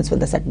performance with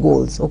the set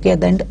goals. Okay, at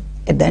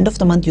the end of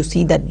the month, you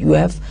see that you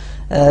have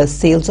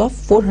sales of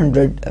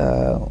 400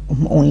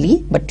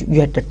 only, but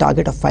you had a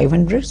target of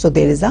 500. So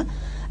there is a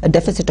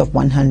deficit of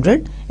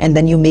 100, and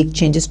then you make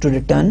changes to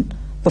return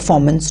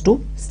performance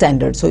to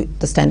standards. So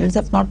the standards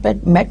have not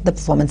met, the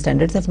performance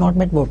standards have not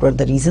met. What were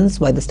the reasons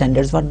why the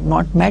standards were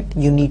not met?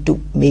 You need to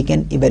make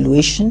an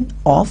evaluation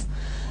of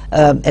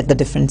at the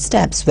different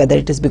steps, whether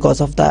it is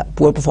because of the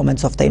poor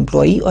performance of the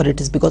employee, or it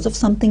is because of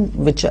something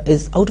which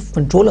is out of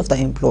control of the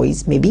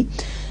employees. Maybe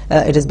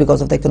it is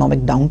because of the economic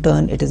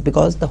downturn, it is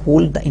because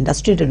the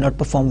industry did not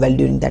perform well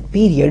during that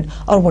period,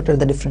 or what are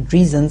the different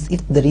reasons.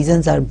 If the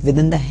reasons are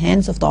within the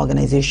hands of the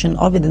organization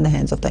or within the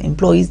hands of the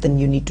employees, then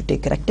you need to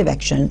take corrective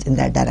actions in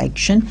that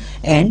direction,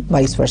 and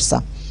vice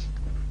versa.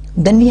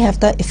 Then we have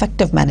the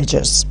effective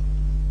managers.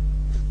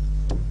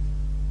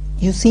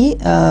 You see,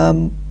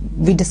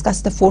 we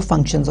discussed the 4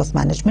 functions of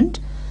management,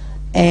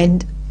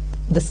 and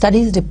the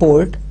studies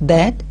report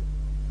that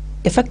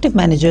effective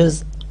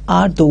managers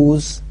are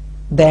those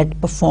that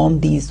perform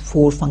these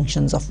 4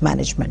 functions of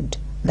management.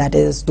 That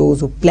is,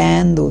 those who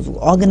plan, those who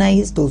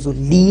organize, those who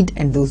lead,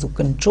 and those who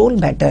control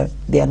better.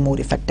 They are more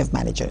effective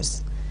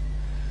managers.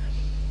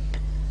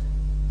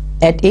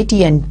 At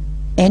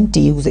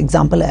AT&T, whose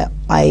example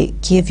I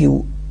gave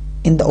you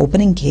in the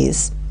opening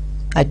case,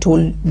 I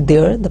told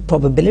there the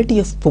probability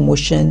of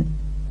promotion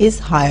is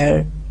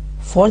higher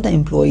for the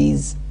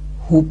employees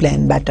who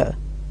plan better.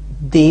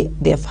 They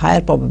have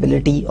higher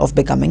probability of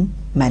becoming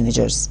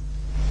managers.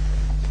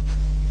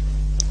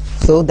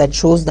 So that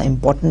shows the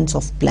importance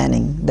of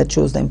planning. That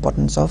shows the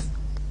importance of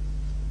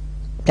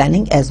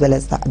planning as well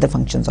as the other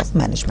functions of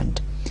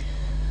management.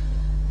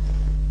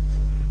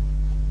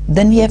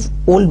 Then we have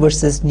old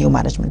versus new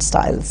management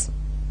styles.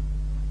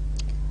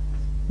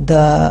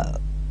 The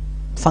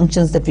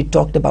functions that we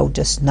talked about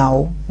just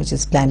now, which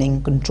is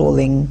planning,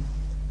 controlling,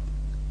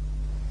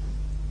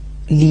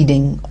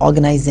 leading,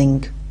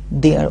 organizing,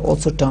 they are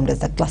also termed as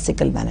the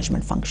classical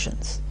management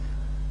functions.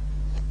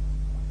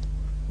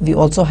 We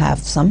also have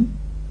some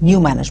new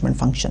management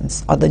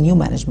functions or the new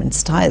management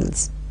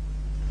styles.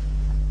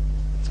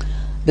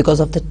 Because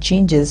of the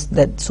changes,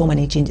 so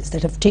many changes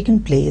that have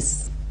taken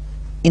place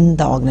in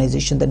the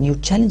organization, the new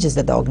challenges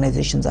that the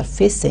organizations are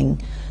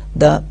facing,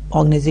 the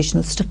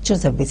organizational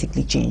structures have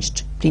basically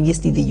changed.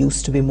 Previously they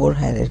used to be more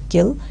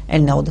hierarchical,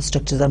 and now the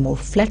structures are more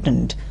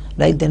flattened,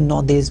 right? Then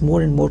now there is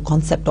more and more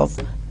concept of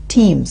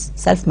teams,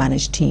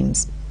 self-managed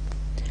teams.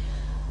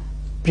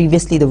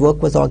 Previously the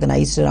work was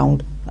organized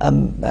around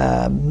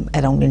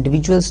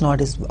individuals, now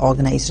it is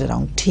organized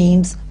around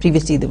teams.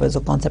 Previously there was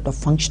a concept of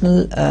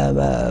functional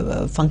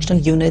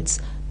units.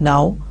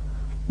 Now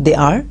they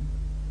are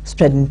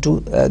spread into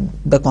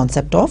the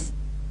concept of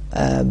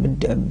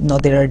now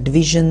there are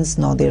divisions,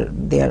 now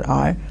there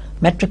are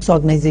matrix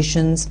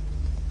organizations,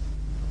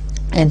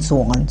 and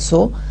so on.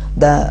 So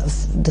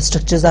the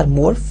structures are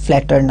more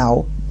flatter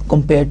now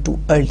compared to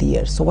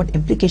earlier. So what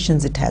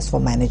implications it has for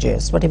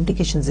managers, what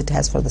implications it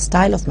has for the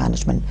style of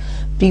management.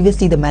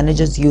 Previously the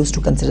managers used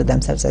to consider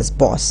themselves as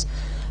boss,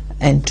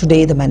 and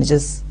today the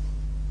managers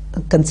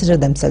consider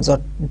themselves or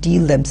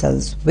deal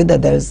themselves with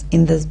others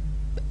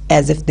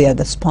as if they are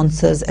the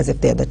sponsors, as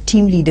if they are the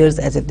team leaders,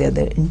 as if they are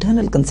their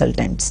internal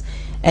consultants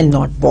and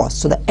not boss.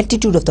 So the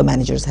attitude of the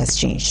managers has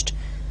changed.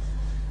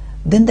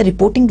 Then the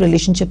reporting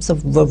relationships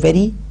were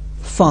very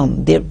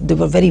firm, they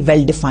were very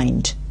well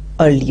defined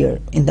earlier,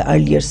 in the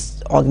earlier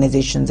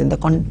organizations, in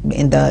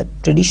the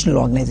traditional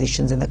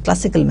organizations, in the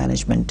classical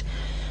management.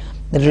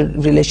 The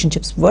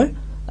relationships were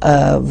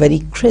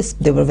very crisp,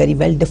 they were very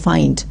well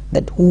defined,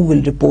 that who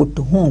will report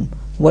to whom,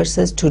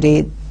 versus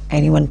today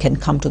anyone can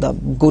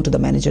go to the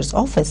manager's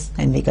office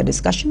and make a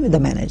discussion with the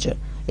manager.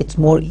 It's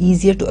more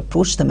easier to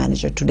approach the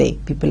manager today.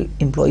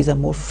 Employees are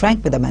more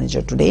frank with the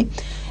manager today,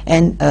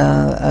 and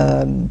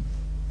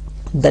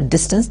the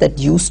distance that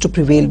used to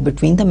prevail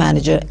between the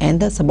manager and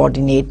the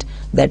subordinate,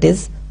 that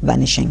is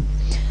vanishing.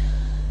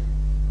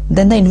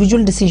 Then the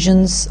individual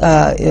decisions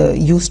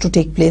used to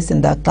take place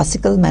in the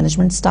classical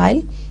management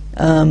style.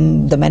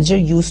 The manager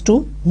used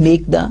to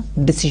make the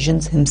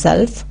decisions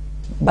himself,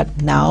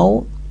 but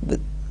now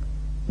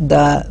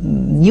the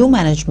new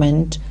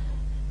management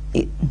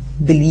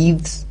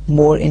believes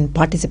more in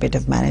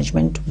participative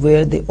management,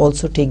 where they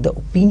also take the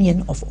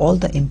opinion of all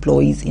the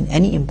employees in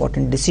any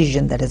important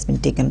decision that has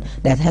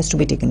to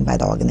be taken by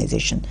the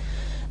organization.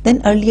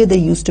 Then earlier there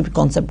used to be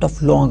concept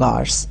of long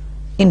hours,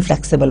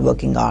 inflexible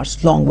working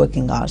hours, long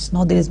working hours.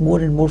 Now there is more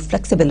and more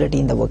flexibility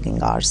in the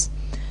working hours.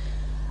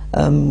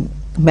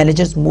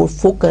 Managers more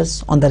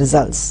focus on the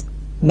results.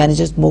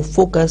 Managers more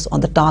focus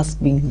on the task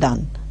being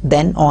done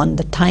than on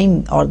the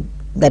time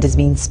that is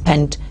being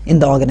spent in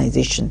the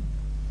organization.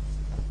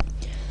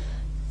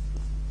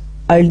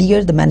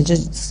 Earlier the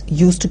managers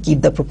used to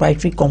keep the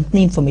proprietary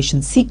company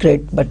information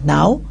secret, but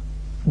now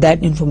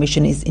that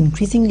information is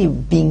increasingly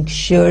being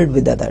shared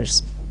with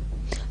others.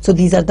 So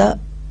these are the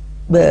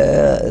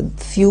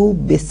few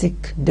basic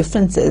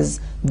differences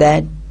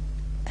that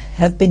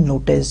have been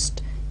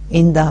noticed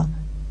in the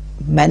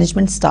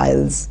management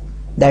styles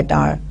that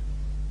are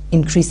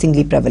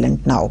increasingly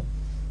prevalent now.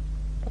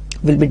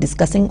 We'll be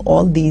discussing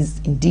all these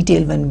in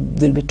detail when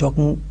we'll be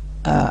talking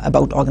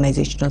about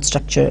organizational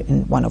structure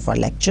in one of our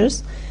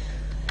lectures.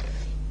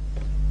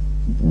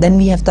 Then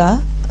we have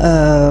the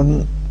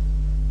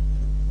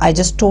I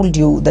just told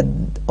you that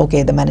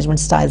okay, the management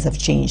styles have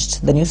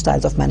changed. The new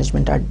styles of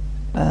management are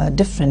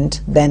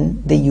different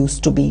than they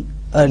used to be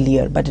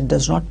earlier, but it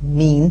does not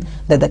mean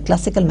that the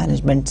classical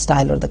management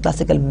style or the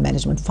classical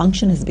management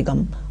function has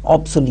become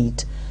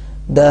obsolete.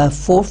 The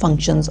four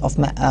functions of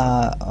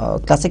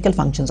classical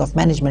functions of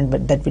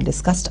management that we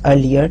discussed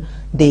earlier,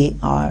 they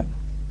are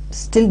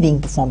still being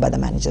performed by the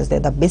managers. They're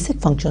the basic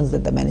functions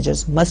that the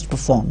managers must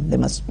perform. They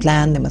must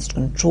plan, they must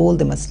control,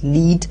 they must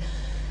lead,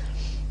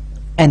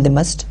 and they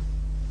must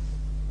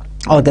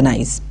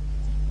organize.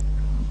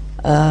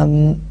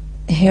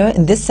 Here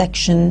in this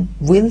section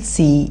we'll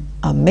see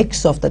a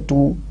mix of the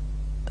two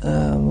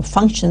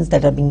functions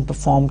that are being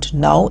performed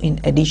now in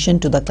addition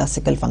to the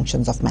classical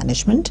functions of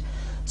management.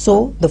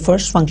 So the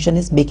first function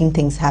is making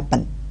things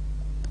happen.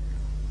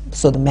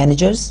 So the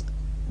managers,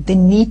 they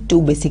need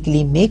to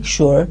basically make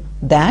sure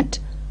that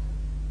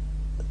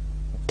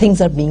things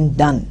are being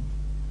done,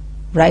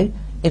 right?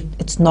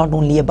 It's not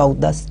only about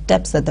the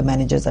steps that the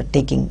managers are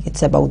taking,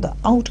 it's about the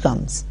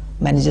outcomes.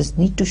 Managers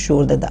need to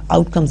show that the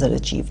outcomes are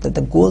achieved, that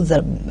the goals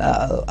are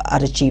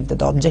achieved, that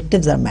the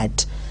objectives are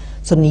met.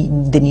 So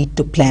they need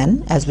to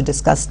plan. As we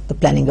discussed the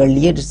planning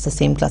earlier, it's the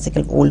same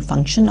classical old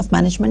function of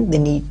management. They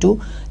need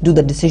to do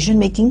the decision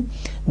making,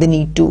 they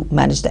need to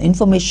manage the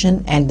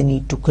information, and they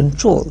need to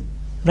control,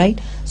 right?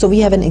 So we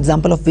have an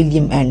example of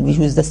William End,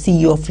 who is the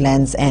CEO of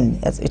Land's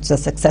End. It's a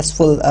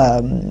successful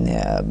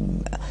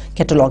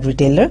catalog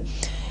retailer.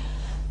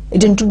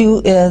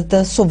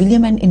 So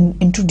William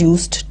End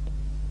introduced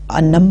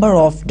a number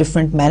of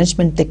different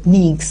management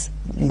techniques,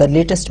 the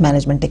latest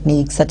management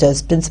techniques such as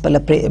principal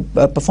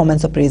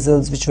performance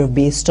appraisals, which were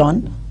based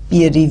on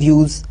peer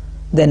reviews,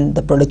 then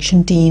the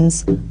production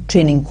teams,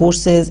 training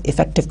courses,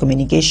 effective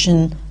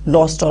communication,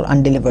 lost or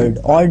undelivered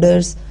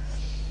orders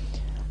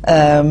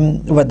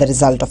were the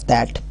result of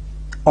that.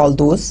 All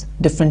those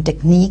different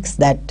techniques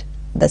that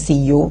the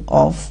CEO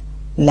of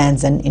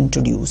Land's End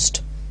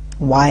introduced.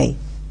 Why?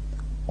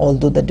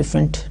 although the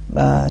different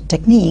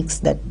techniques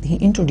that he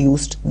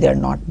introduced, they are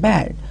not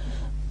bad.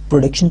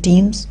 Production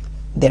teams,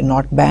 they're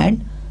not bad.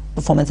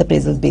 Performance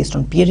appraisals based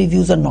on peer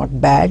reviews are not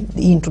bad.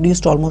 He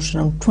introduced almost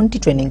around 20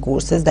 training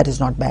courses, that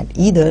is not bad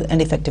either.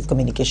 And effective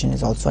communication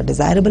is also a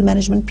desirable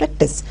management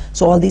practice.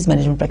 So all these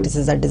management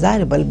practices are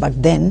desirable,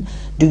 but then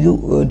do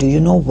you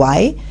know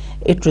why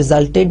it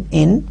resulted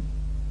in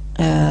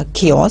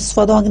chaos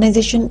for the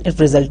organization? It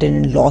resulted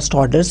in lost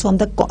orders from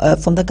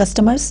the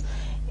customers,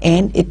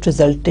 and it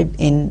resulted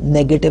in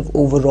negative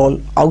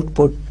overall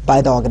output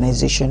by the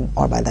organization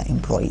or by the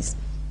employees.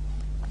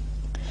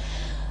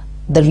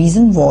 The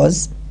reason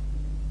was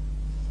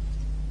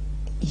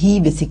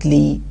he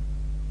basically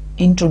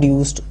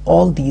introduced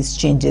all these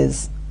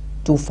changes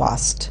too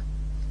fast,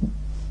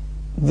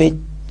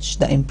 which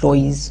the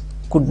employees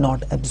could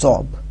not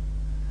absorb.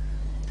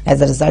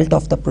 As a result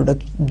of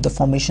the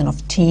formation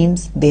of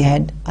teams, they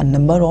had a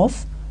number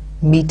of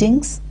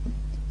meetings,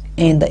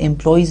 and the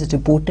employees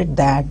reported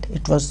that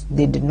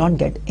they did not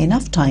get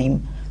enough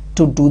time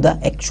to do the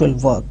actual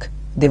work.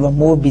 They were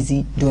more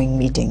busy doing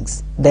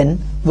meetings than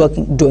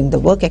doing the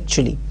work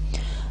actually.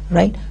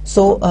 Right?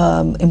 So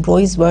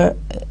employees were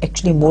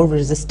actually more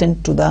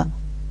resistant to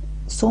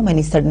so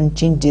many sudden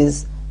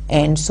changes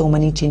and so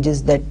many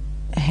changes that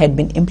had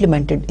been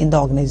implemented in the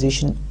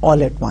organization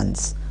all at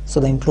once. So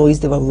the employees,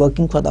 they were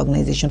working for the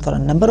organization for a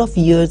number of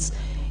years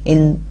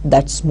in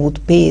that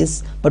smooth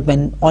pace, but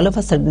when all of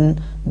a sudden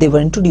they were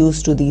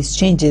introduced to these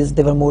changes,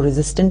 they were more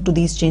resistant to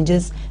these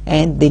changes,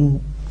 and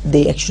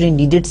they actually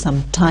needed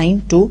some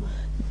time to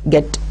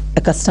get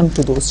accustomed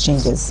to those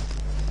changes.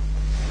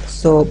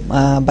 So,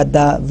 but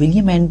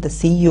William End, the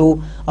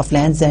CEO of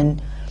Land's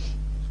End,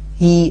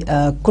 he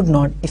could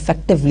not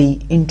effectively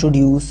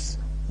introduce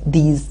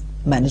these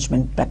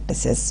management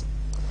practices.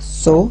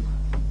 So,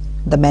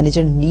 the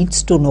manager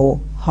needs to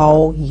know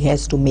how he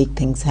has to make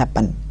things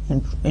happen.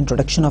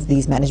 Introduction of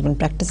these management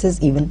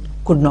practices even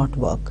could not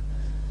work.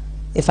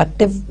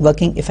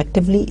 Working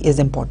effectively is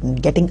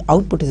important. Getting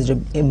output is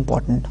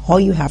important. How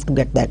you have to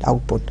get that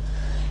output.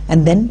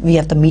 And then we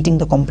have the meeting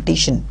the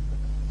competition.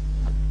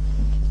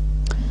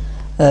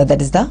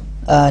 That is the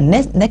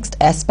next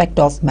aspect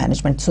of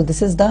management. So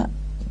this is the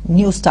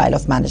new style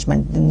of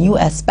management, the new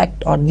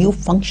aspect or new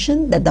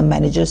function that the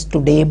managers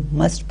today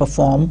must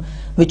perform,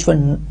 which were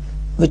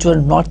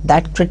not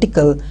that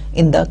critical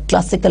in the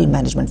classical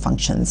management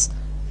functions.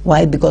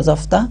 Why? Because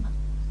of the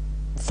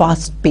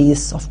fast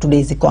pace of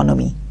today's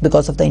economy,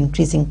 because of the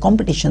increasing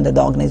competition that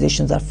the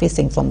organizations are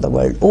facing from the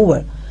world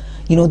over.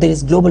 You know, there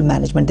is global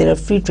management, there are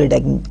free trade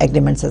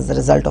agreements as a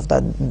result of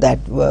that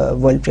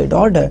World Trade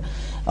Order.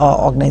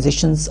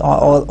 Organizations,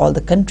 all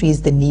the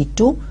countries, they need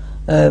to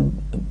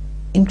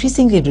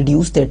increasingly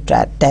reduce their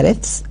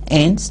tariffs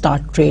and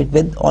start trade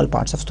with all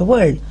parts of the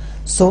world.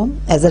 So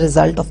as a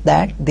result of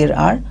that, there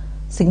are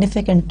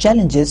significant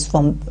challenges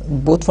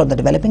both for the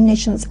developing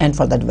nations and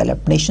for the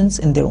developed nations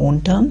in their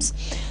own terms.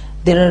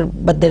 There are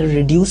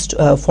reduced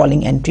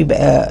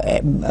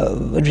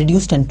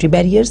entry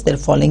barriers. There are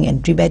falling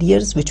entry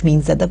barriers, which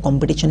means that the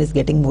competition is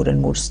getting more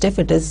and more stiff.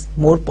 It is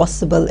more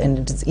possible, and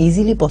it is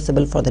easily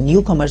possible for the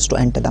newcomers to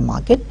enter the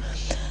market.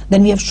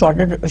 Then we have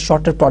shorter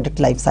product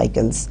life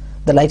cycles.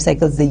 The life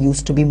cycles, they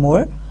used to be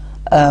longer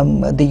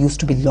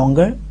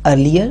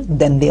earlier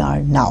than they are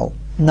now.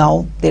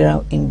 Now there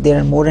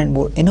are more and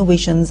more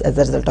innovations. As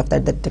a result of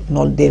that,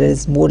 there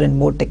is more and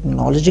more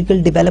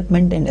technological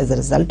development, and as a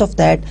result of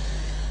that,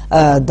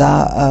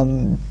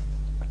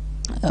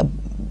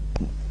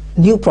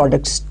 new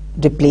products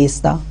replace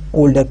the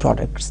older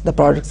products. The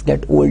products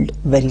get old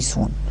very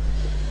soon,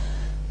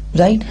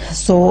 right?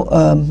 So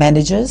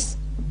managers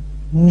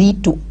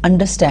need to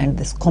understand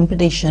this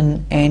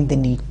competition, and they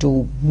need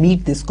to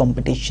meet this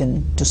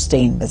competition to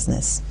stay in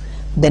business.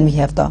 Then we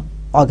have the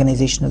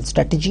organizational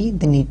strategy.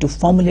 They need to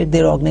formulate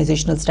their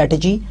organizational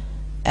strategy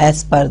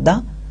as per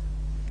the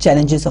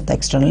challenges of the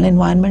external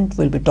environment.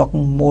 We'll be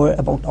talking more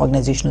about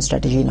organizational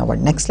strategy in our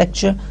next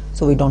lecture,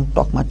 so we don't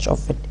talk much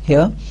of it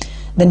here.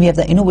 Then we have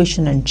the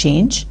innovation and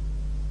change,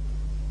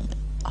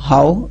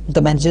 how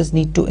the managers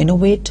need to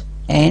innovate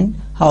and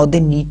how they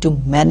need to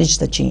manage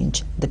the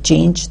change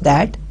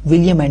that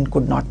William End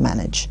could not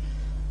manage.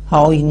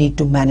 How you need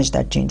to manage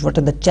that change. What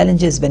are the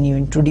challenges when you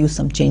introduce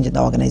some change in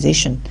the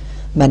organization?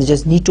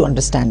 Managers need to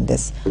understand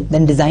this.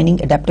 Then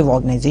designing adaptive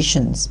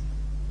organizations.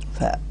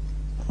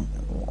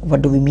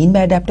 What do we mean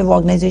by adaptive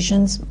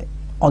organizations?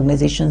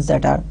 Organizations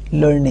that are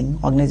learning,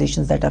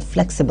 organizations that are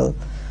flexible,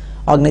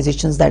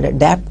 organizations that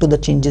adapt to the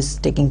changes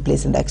taking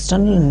place in the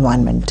external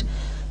environment.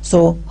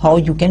 So how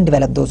you can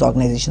develop those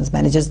organizations,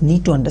 managers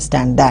need to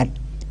understand that.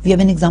 We have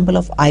an example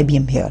of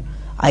IBM here.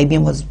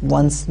 IBM was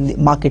once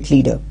market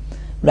leader,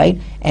 right?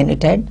 And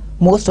it had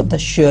most of the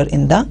share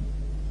in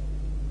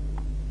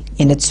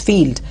its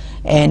field,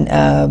 and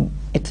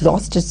it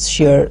lost its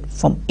share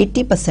from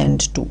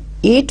 80% to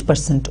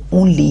 8%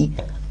 only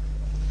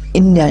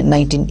in the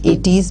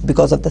 1980s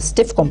because of the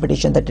stiff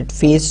competition that it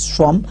faced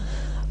from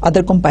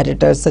other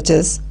competitors such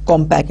as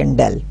Compaq and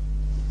Dell.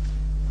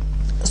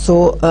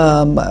 So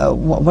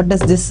what does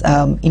this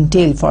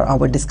entail for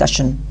our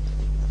discussion?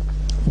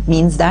 It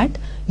means that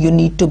you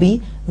need to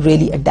be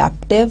really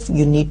adaptive,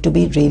 you need to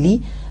be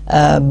really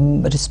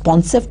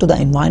responsive to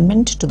the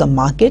environment, to the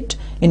market,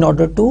 in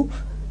order to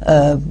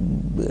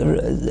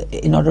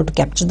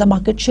capture the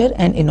market share,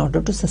 and in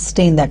order to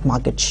sustain that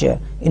market share,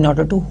 in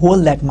order to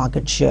hold that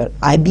market share.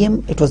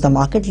 IBM, it was the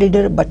market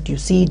leader, but you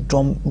see it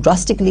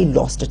drastically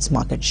lost its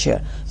market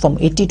share from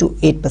 80 to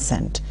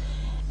 8%,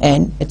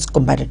 and its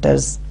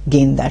competitors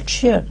gained that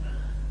share.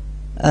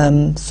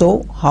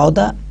 So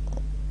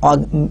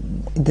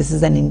this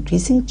is an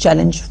increasing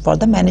challenge for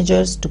the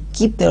managers to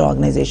keep their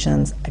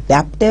organizations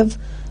adaptive,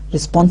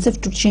 responsive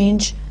to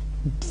change,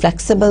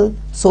 flexible,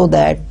 so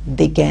that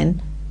they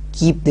can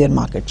keep their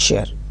market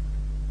share.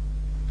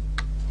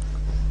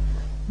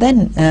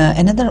 Then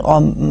another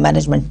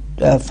management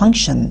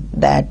function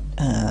that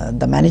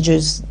the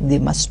managers, they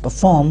must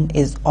perform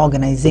is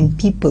organizing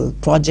people,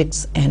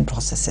 projects and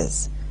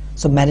processes.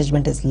 So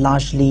management is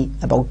largely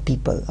about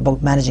people,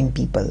 about managing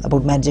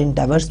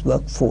diverse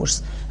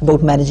workforce,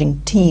 about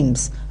managing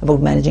teams,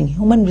 about managing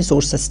human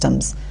resource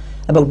systems,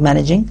 about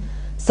managing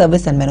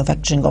service and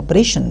manufacturing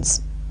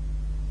operations.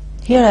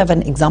 Here I have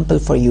an example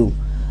for you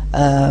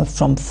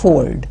from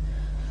Ford.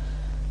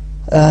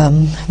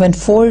 When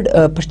Ford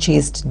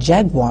purchased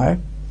Jaguar,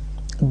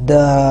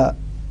 the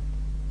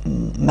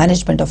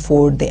management of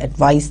Ford, they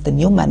advised the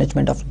new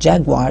management of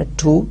Jaguar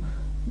to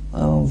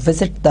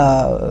visit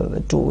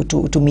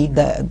to meet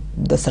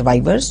the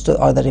survivors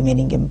or the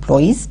remaining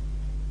employees,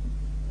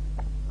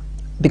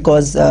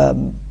 because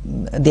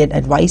they had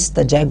advised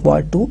the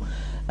Jaguar to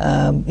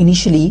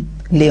initially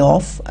lay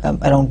off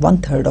around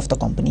 1/3 of the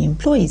company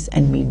employees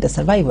and meet the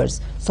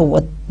survivors. So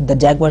what the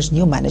Jaguar's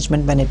new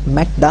management, when it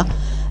met the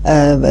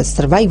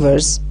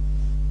survivors,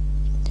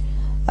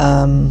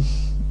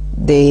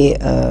 they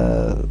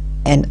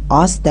and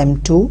asked them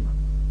to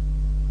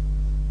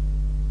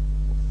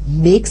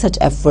make such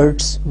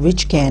efforts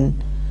which can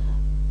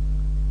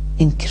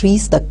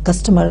increase the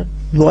customer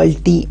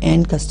loyalty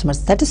and customer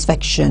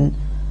satisfaction,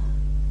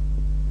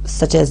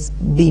 such as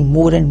be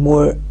more and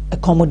more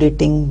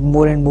accommodating,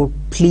 more and more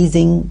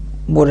pleasing,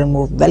 more and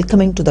more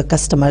welcoming to the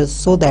customers,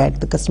 so that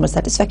the customer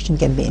satisfaction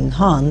can be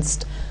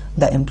enhanced.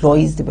 The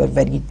employees, they were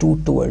very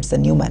true towards the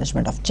new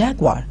management of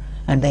Jaguar,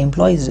 and the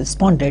employees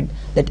responded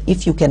that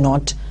if you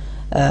cannot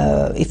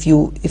if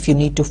you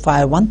need to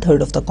fire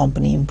 1/3 of the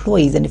company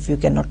employees, and if you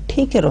cannot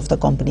take care of the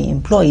company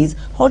employees,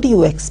 how do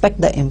you expect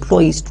the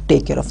employees to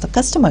take care of the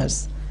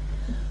customers?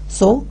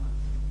 So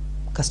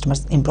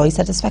employee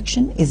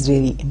satisfaction is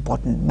really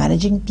important.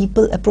 Managing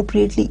people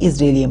appropriately is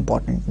really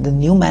important. The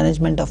new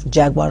management of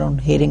Jaguar, on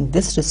hearing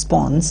this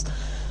response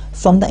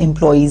from the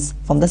employees,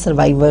 from the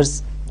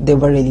survivors, they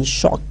were really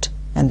shocked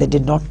and they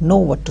did not know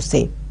what to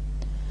say.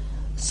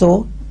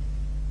 So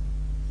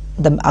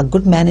a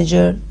good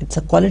manager, it's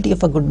a quality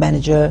of a good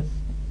manager,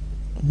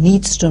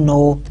 needs to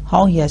know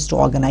how he has to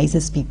organize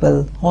his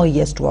people, how he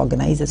has to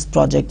organize his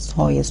projects,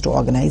 how he has to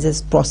organize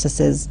his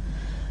processes.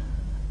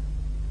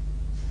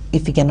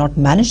 If he cannot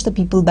manage the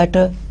people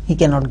better, he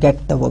cannot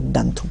get the work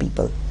done through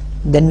people.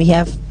 Then we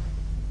have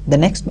the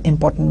next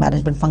important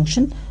management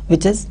function,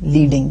 which is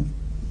leading.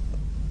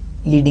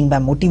 Leading by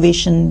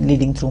motivation,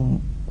 leading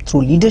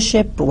through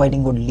leadership,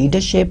 providing good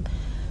leadership,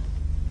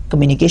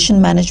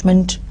 communication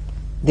management.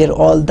 They're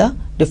all the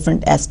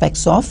different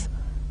aspects of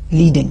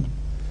leading.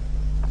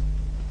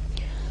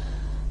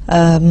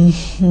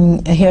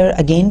 Here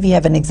again we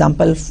have an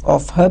example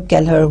of Herb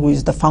Kelleher, who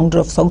is the founder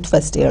of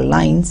Southwest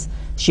Airlines.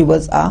 She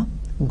was a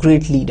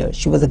great leader.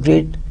 She was a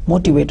great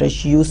motivator.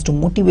 She used to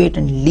motivate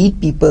and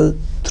lead people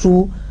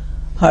through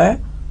her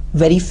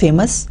very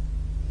famous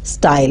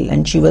style,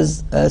 and she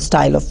was a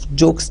style of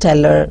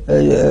jokesteller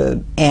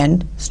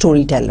and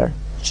storyteller.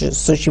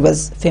 So she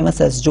was famous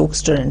as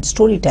jokester and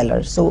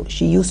storyteller. So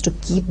she used to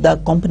keep the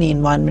company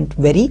environment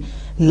very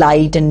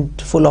light and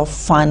full of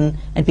fun,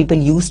 and people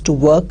used to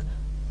work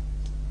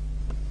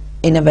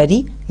in a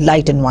very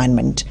light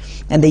environment,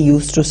 and they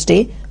used to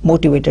stay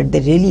motivated. They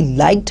really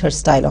liked her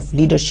style of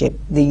leadership.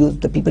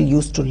 The people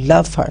used to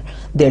love her,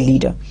 their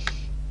leader.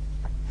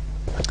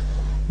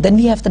 Then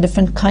we have the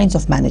different kinds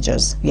of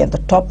managers. We have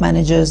the top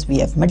managers, we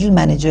have middle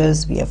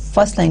managers, we have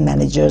first line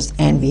managers,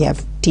 and we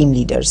have team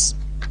leaders.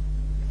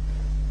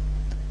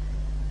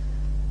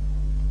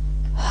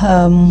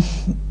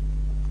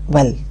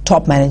 Well,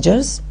 top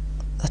managers,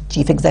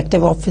 chief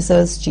executive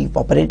officers, chief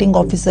operating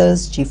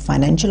officers, chief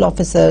financial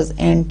officers,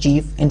 and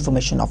chief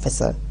information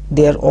officer.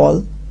 They are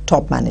all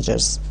top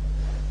managers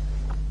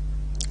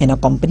in a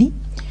company.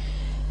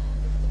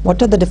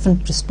 What are the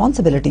different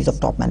responsibilities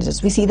of top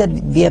managers? We see that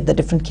we have the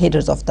different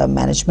cadres of the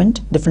management,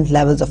 different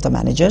levels of the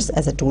managers,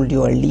 as I told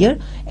you earlier,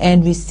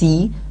 and we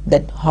see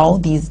that how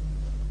these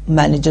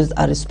managers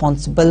are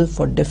responsible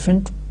for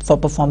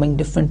performing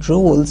different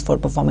roles, for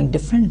performing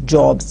different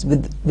jobs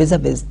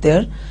vis-a-vis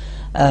their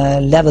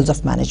levels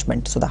of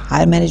management. So the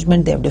higher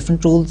management, they have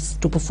different roles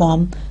to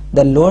perform,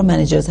 the lower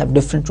managers have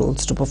different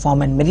roles to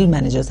perform, and middle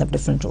managers have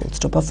different roles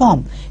to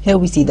perform. Here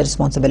we see the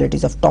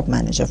responsibilities of top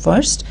manager.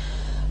 First,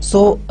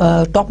 So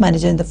top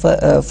manager in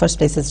the first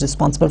place is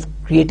responsible for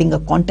creating a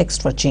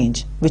context for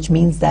change, which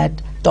means that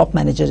top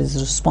manager is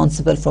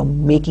responsible for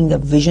making a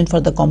vision for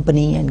the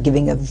company and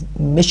giving a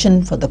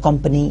mission for the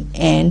company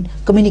and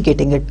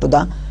communicating it to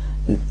the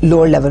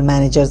lower level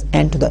managers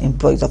and to the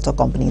employees of the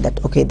company,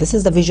 that okay, this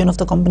is the vision of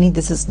the company,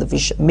 this is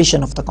the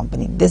mission of the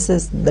company, this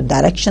is the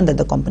direction that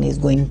the company is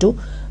going to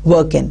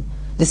work in,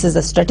 this is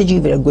the strategy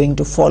we are going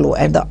to follow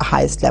at the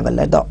highest level,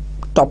 at the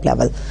top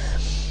level.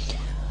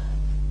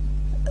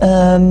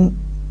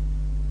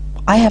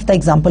 I have the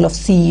example of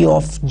CEO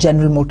of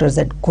General Motors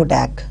at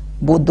Kodak.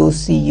 Both those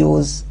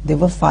CEOs, they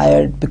were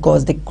fired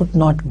because they could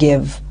not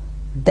give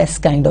this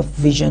kind of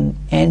vision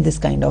and this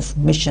kind of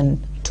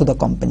mission to the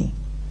company.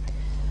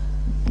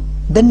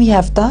 Then we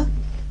have the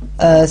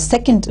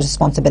second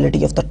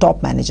responsibility of the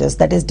top managers,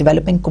 that is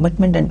developing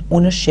commitment and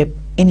ownership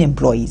in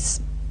employees.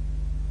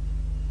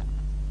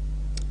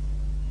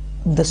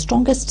 The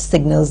strongest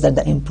signals that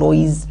the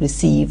employees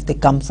receive, they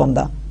come from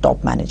the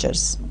top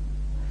managers.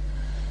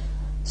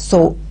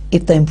 So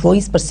if the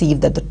employees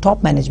perceive that the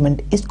top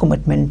management is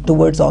commitment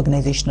towards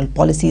organizational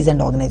policies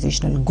and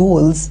organizational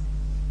goals,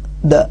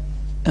 the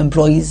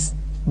employees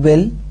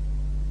will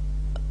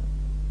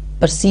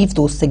perceive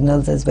those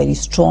signals as very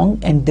strong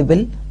and they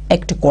will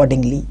act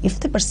accordingly. If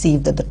they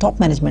perceive that the top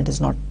management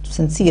is not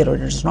sincere or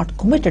is not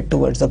committed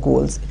towards the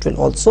goals, it will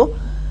also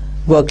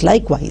work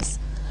likewise.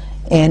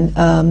 And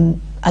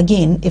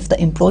again, if the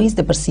employees,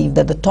 they perceive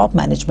that the top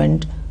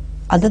management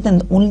other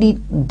than only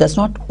does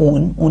not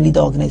own only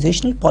the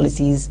organizational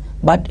policies,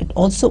 but it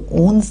also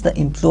owns the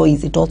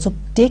employees, it also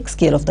takes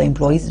care of the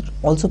employees, it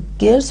also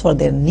cares for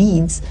their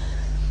needs,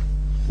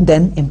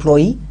 then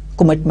employee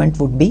commitment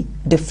would be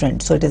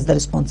different. So it is the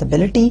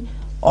responsibility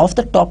of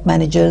the top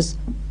managers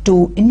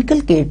to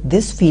inculcate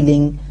this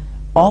feeling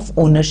of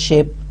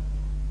ownership,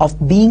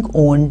 of being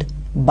owned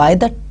by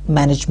the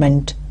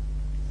management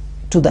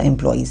to the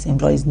employees.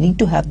 Employees need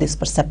to have this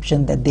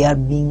perception that they are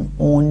being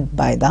owned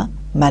by the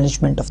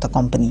management of the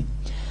company.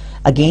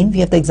 Again, we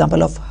have the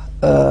example of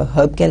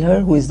Herb Kelleher,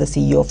 who is the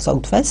CEO of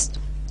Southwest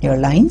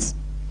Airlines.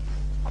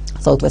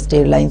 Southwest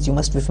Airlines, you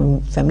must be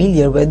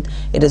familiar with.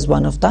 It is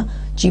one of the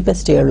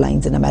cheapest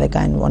airlines in America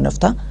and one of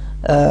the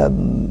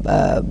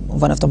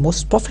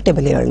most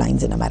profitable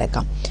airlines in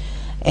America.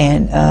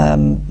 And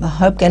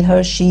Herb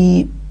Kelleher,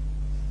 she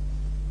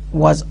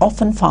was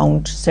often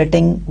found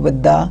sitting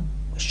with the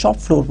shop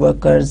floor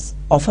workers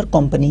of her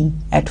company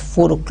at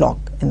 4 o'clock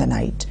in the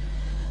night,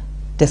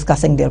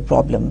 discussing their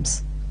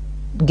problems,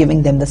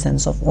 giving them the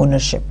sense of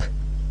ownership.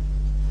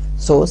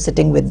 So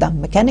sitting with the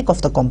mechanic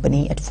of the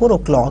company at 4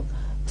 o'clock,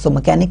 so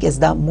mechanic is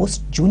the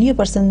most junior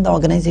person in the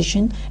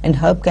organization and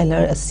Herb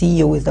Kelleher as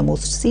CEO is the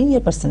most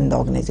senior person in the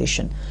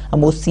organization. A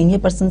most senior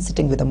person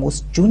sitting with a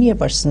most junior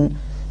person,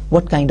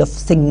 what kind of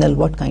signal,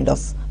 what kind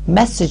of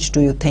message do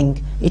you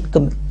think it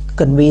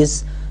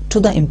conveys to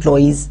the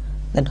employees,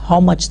 that how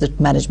much the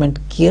management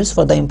cares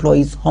for the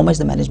employees, how much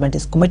the management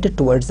is committed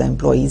towards the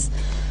employees.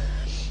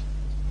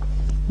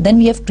 Then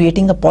we have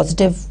creating a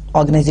positive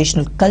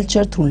organizational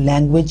culture through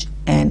language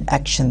and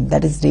action.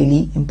 That is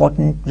really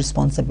important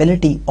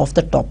responsibility of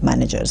the top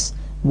managers.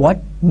 What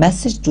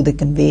message do they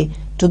convey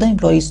to the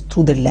employees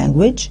through their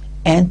language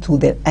and through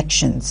their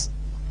actions?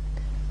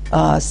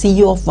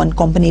 CEO of one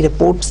company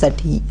reports that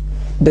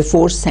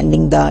before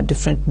sending the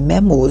different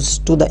memos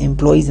to the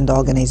employees in the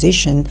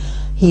organization,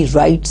 he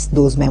writes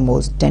those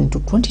memos 10 to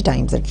 20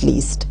 times at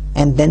least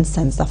and then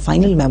sends the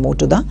final memo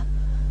to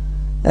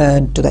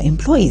the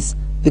employees,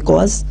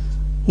 because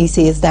he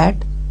says that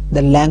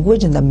the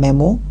language in the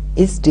memo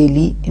is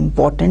really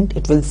important.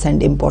 It will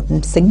send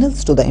important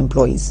signals to the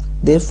employees.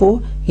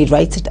 Therefore, he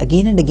writes it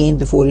again and again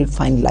before he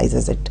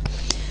finalizes it.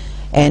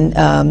 And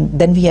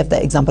then we have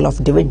the example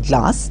of David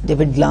Glass.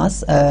 David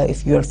Glass,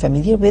 if you are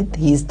familiar with,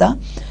 he is the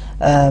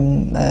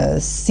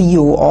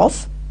CEO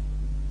of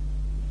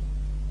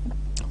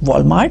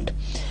Walmart.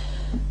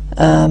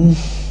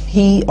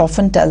 He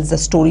often tells the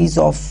stories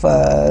of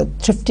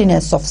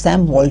thriftiness of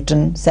Sam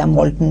Walton. Sam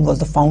Walton was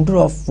the founder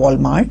of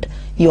Walmart.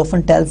 He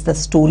often tells the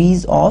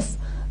stories of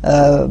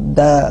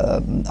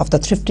the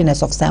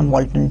thriftiness of Sam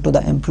Walton to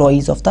the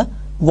employees of the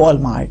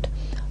Walmart.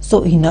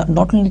 So he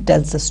not only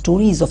tells the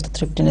stories of the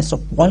thriftiness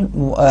of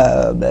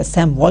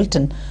Sam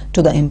Walton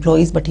to the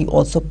employees, but he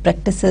also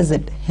practices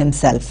it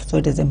himself. So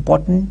it is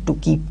important to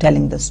keep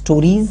telling the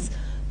stories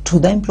to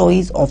the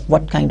employees of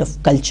what kind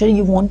of culture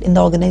you want in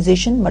the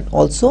organization, but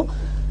also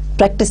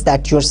practice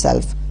that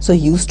yourself. So he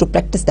used to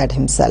practice that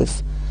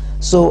himself.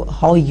 So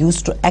how he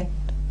used to act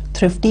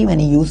thrifty when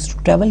he used to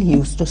travel, he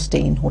used to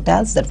stay in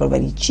hotels that were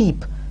very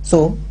cheap.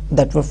 So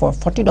that were for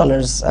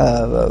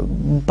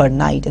 $40 per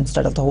night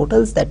instead of the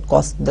hotels that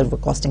were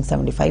costing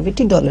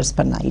 $75–80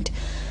 per night.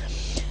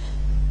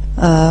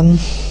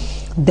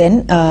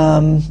 Then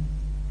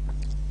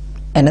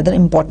another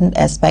important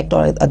aspect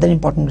or other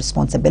important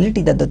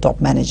responsibility that the top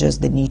managers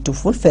they need to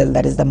fulfill,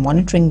 that is the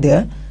monitoring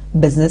their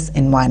business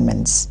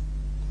environments.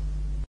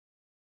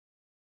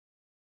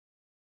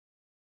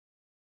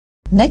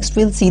 Next,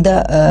 we'll see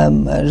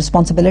the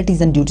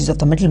responsibilities and duties of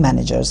the middle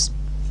managers.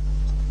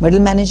 Middle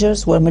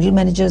managers, who are middle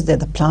managers? They're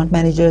the plant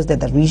managers, they're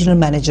the regional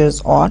managers,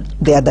 or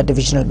they are the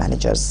divisional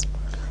managers.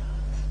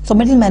 So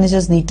middle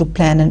managers need to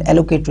plan and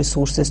allocate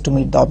resources to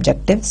meet the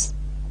objectives.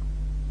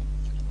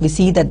 We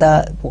see that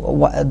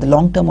the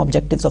long-term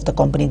objectives of the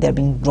company, they're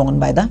being drawn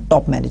by the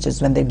top managers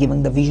when they're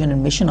giving the vision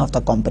and mission of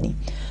the company.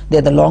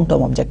 They're the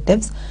long-term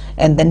objectives.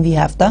 And then we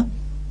have the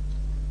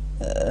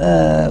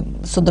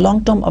so the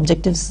long-term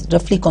objectives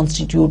roughly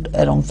constitute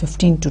around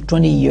 15 to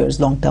 20 years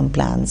long-term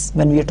plans.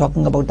 When we are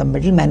talking about the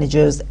middle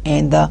managers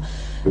and the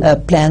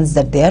plans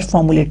that they are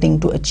formulating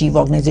to achieve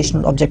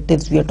organizational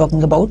objectives, we are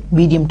talking about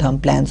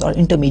medium-term plans or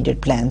intermediate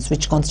plans,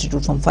 which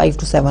constitute from 5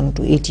 to 7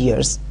 to 8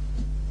 years.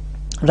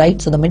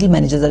 Right, so the middle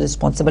managers are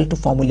responsible to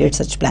formulate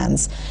such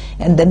plans,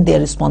 and then they are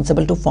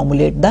responsible to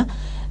formulate the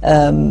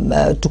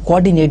to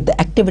coordinate the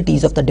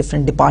activities of the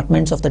different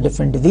departments, of the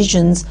different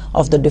divisions,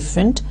 of the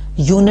different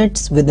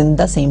units within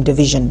the same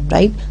division,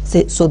 right?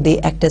 So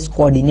they act as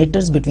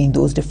coordinators between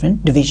those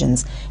different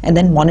divisions, and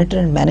then monitor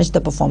and manage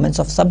the performance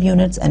of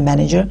subunits and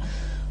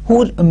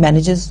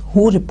managers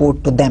who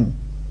report to them,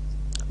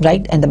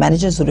 right? And the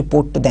managers who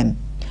report to them.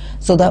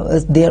 So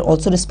they are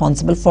also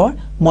responsible for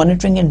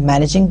monitoring and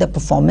managing the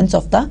performance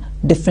of the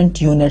different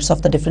units,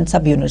 of the different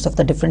subunits, of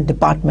the different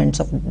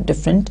departments, of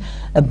different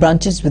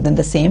branches within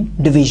the same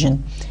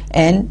division.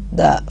 And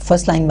the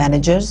first line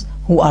managers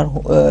who are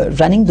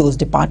running those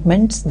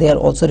departments, they are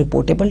also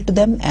reportable to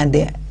them, and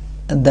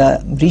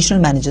the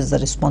regional managers are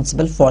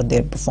responsible for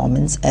their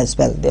performance as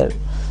well. They're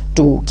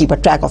to keep a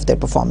track of their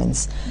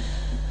performance.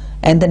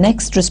 And the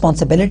next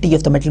responsibility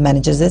of the middle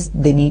managers is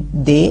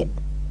they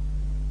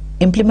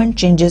implement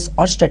changes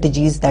or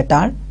strategies that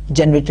are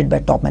generated by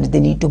top managers.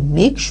 They need to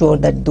make sure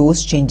that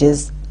those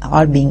changes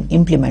are being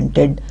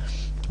implemented,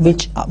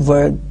 which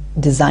were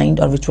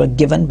designed or which were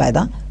given by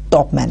the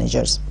top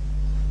managers.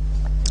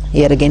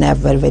 Here again I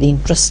have a very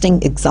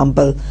interesting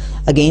example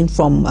again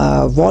from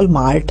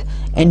Walmart.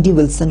 Andy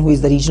Wilson, who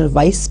is the regional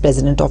vice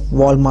president of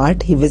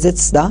Walmart, he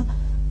visits the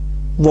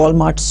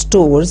Walmart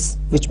stores,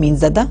 which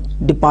means that the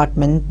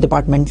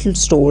departmental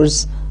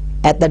stores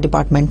at the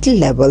departmental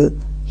level.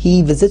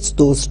 He visits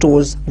those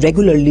stores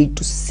regularly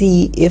to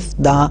see if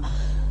the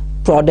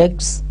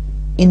products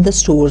in the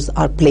stores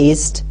are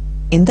placed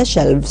in the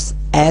shelves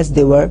as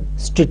they were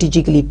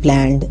strategically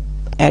planned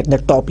at the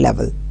top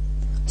level.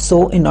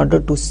 So in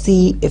order to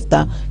see if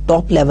the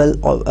top level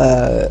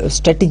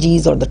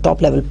strategies or the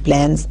top level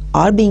plans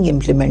are being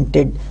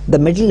implemented, the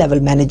middle level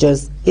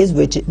managers is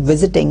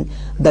visiting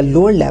the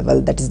lower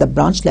level, that is the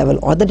branch level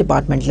or the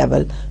department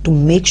level, to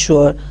make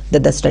sure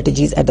that the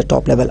strategies at the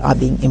top level are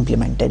being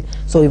implemented.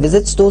 So he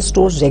visits those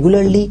stores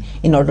regularly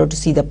in order to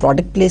see the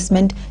product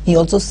placement. He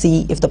also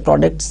see if the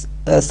products,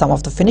 some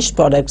of the finished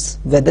products,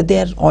 whether they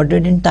are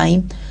ordered in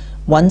time.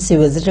 Once he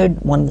visited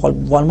one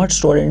Walmart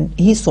store and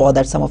he saw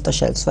that some of the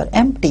shelves were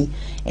empty,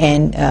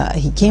 and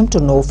he came to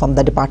know from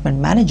the department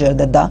manager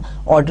that the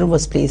order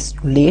was placed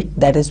late,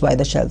 that is why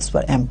the shelves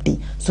were empty.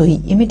 So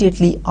he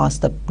immediately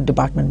asked the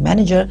department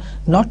manager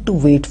not to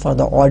wait for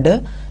the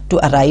order to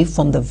arrive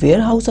from the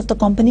warehouse of the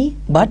company,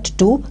 but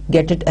to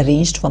get it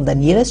arranged from the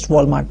nearest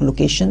Walmart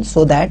location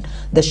so that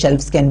the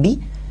shelves can be,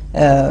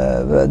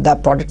 the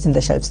products in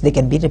the shelves, they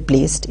can be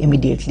replaced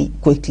immediately,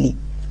 quickly.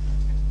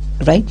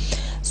 Right,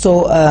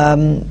 so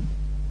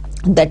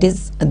that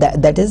is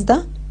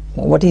the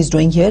what he's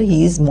doing here.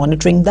 He is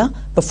monitoring the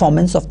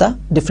performance of the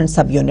different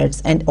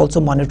subunits and also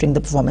monitoring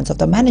the performance of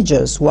the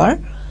managers who are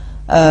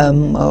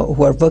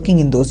working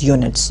in those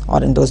units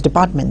or in those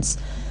departments.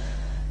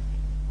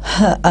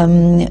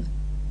 Then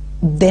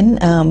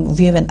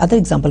we have another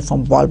example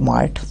from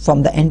Walmart,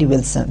 from the Andy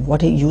Wilson.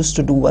 What he used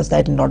to do was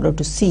that in order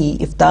to see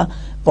if the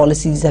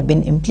policies have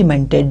been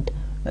implemented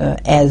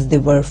as they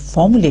were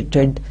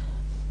formulated,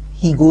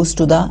 he goes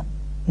to the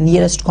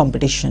nearest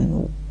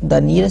competition.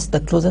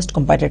 The closest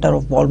competitor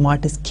of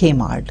Walmart is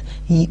Kmart.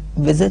 He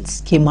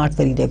visits Kmart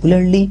very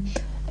regularly,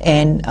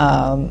 and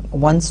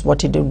once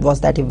what he did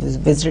was that he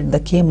visited the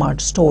Kmart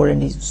store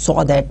and he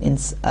saw that in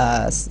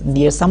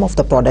near some of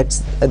the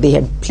products they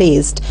had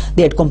placed,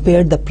 they had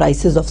compared the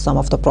prices of some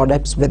of the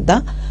products with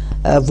the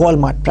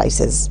Walmart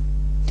prices.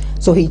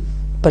 So he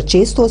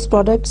purchased those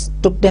products,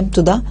 took them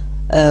to the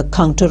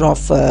counter of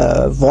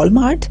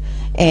Walmart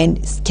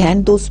and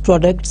scanned those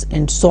products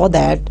and saw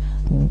that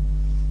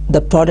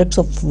the products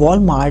of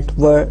Walmart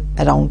were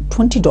around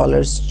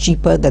 $20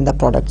 cheaper than the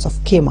products of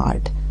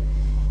Kmart.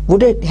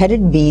 Had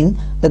it been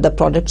that the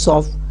products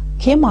of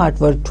Kmart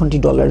were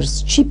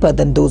 $20 cheaper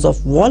than those of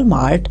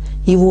Walmart,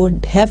 he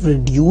would have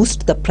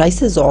reduced the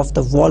prices of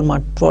the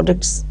Walmart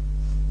products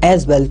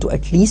as well to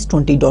at least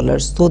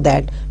 $20, so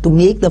that to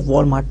make the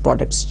Walmart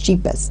products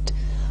cheapest.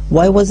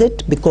 Why was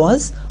it?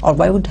 Because, or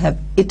why would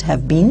it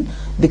have been?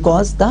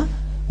 Because the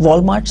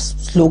Walmart's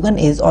slogan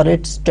is, or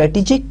its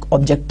strategic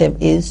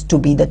objective is, to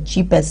be the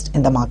cheapest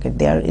in the market.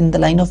 They are in the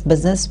line of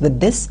business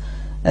with this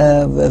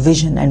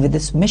vision and with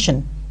this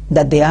mission,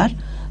 that they are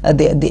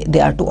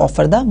to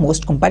offer the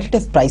most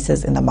competitive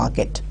prices in the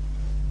market.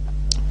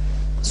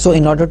 So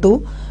in order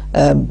to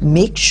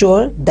make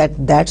sure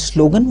that that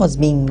slogan was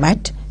being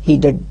met, he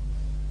did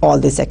all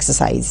this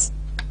exercise.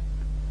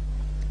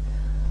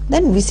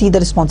 Then we see the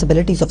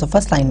responsibilities of the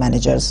first line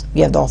managers.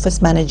 We have the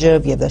office manager,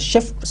 we have the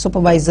shift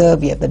supervisor,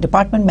 we have the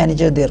department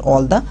manager. They're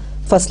all the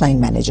first line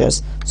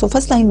managers. So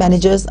first line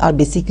managers are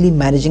basically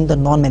managing the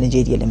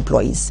non-managerial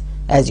employees,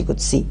 as you could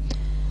see.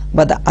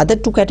 But the other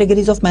two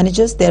categories of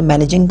managers, they are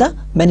managing the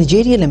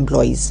managerial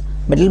employees.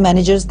 Middle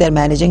managers, they are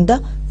managing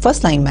the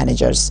first line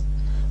managers,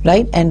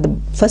 right? And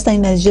the first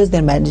line managers,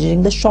 they're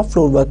managing the shop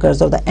floor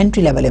workers or the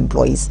entry level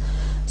employees.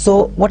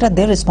 So what are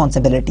their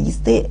responsibilities?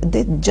 They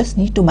just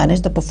need to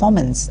manage the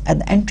performance at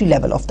the entry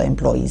level of the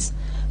employees.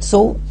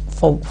 So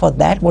for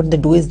that, what they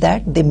do is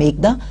that they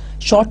make the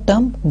short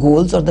term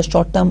goals or the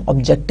short term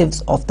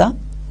objectives of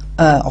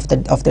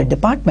their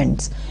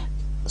departments.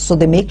 So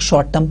they make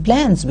short term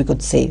plans, we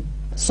could say.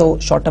 So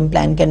short term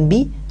plan can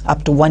be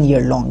up to 1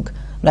 year long,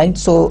 right?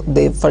 So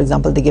they, for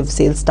example, they give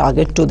sales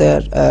target to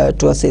their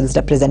to a sales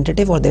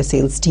representative or their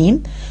sales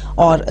team,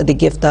 or they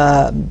give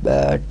the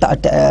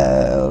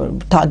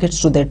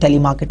targets to their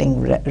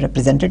telemarketing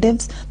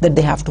representatives that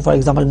they have to, for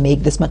example,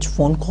 make this much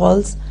phone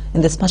calls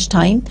in this much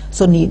time.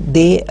 So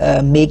they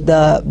make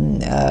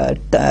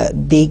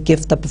they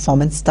give the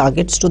performance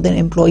targets to their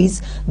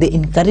employees. They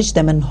encourage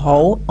them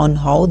on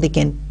how they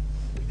can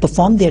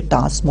perform their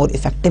tasks more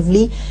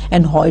effectively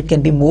and how it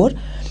can be more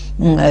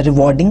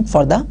rewarding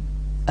for the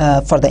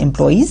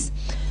employees.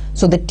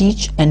 So they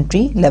teach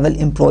entry level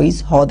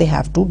employees how they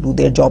have to do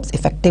their jobs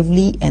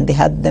effectively, and they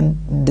have them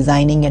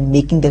designing and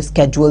making their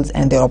schedules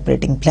and their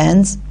operating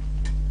plans.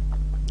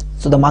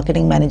 So the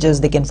marketing managers,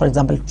 they can, for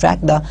example, track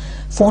the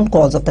phone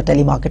calls of the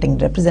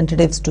telemarketing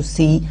representatives to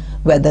see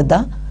whether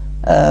the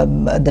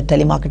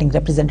telemarketing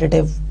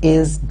representative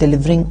is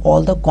delivering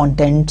all the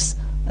contents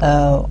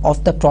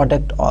of the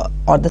product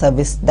or the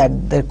service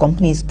that their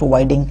company is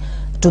providing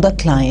to the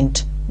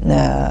client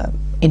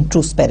in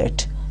true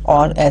spirit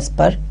or as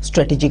per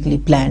strategically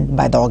planned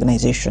by the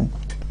organization.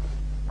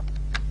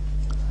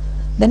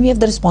 Then we have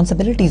the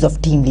responsibilities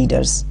of team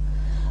leaders.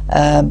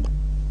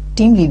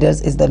 Team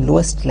leaders is the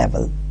lowest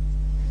level.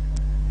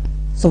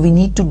 So we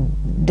need to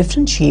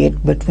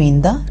differentiate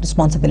between the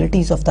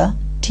responsibilities of the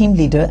team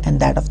leader and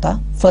that of the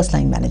first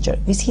line manager.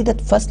 We see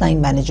that first line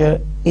manager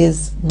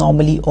is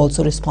normally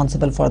also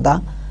responsible for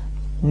the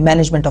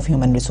management of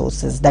human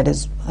resources, that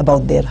is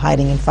about their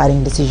hiring and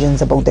firing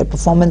decisions, about their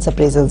performance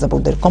appraisals,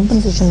 about their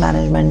compensation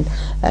management,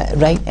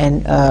 right,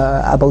 and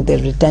about their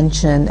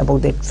retention,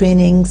 about their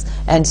trainings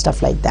and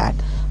stuff like that.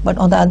 But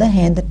on the other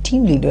hand, the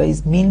team leader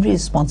is mainly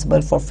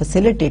responsible for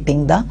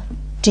facilitating the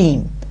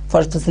team,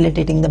 for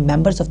facilitating the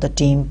members of the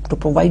team, to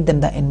provide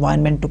them the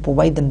environment, to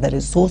provide them the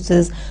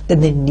resources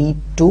that they need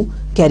to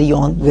carry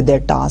on with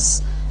their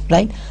tasks,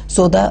 right?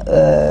 So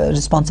the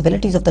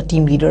responsibilities of the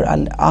team leader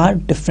are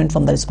different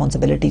from the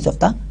responsibilities of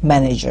the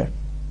manager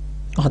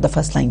or the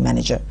first line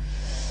manager.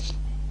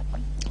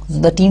 So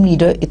the team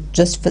leader, it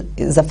just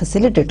is a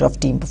facilitator of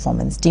team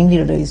performance. Team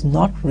leader is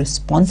not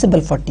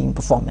responsible for team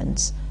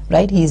performance,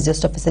 right? He is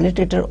just a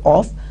facilitator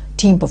of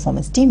team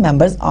performance. Team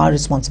members are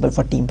responsible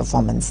for team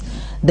performance.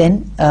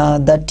 Then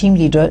the team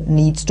leader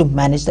needs to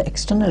manage the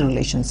external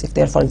relations. If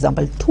there are, for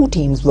example, two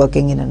teams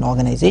working in an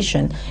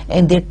organization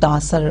and their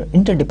tasks are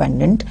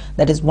interdependent,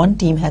 that is, one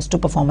team has to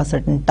perform a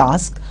certain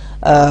task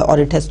or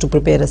it has to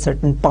prepare a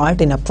certain part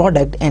in a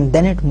product, and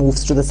then it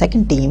moves to the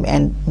second team,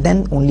 and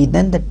then only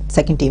then the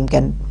second team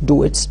can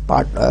do its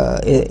part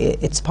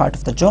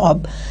of the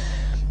job.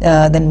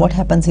 Then what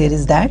happens here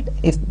is that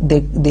if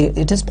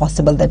it is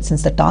possible that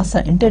since the tasks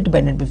are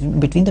interdependent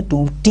between the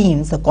two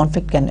teams, the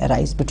conflict can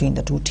arise between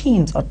the two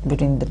teams or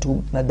between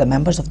the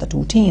members of the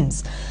two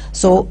teams.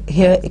 So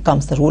here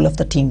comes the role of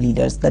the team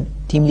leaders. The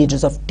team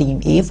leaders of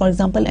team A, for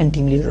example, and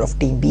team leader of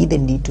team B, they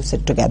need to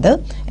sit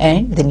together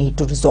and they need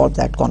to resolve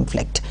that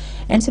conflict.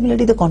 And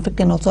similarly, the conflict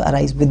can also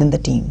arise within the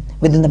team,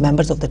 within the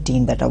members of the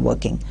team that are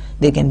working.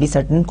 There can be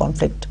certain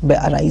conflict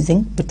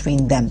arising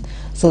between them.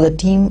 So the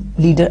team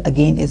leader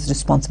again is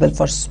responsible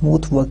for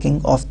smooth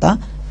working of the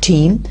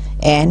team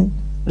and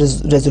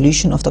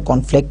resolution of the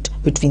conflict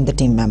between the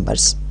team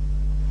members.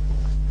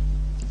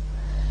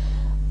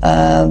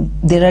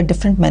 There are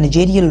different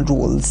managerial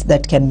roles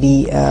that can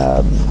be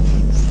that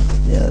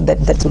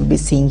we'll be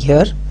seeing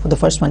here. The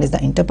first one is the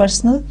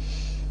interpersonal,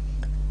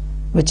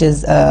 which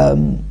is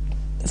and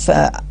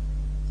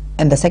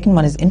the second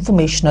one is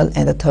informational,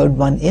 and the third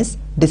one is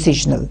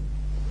decisional.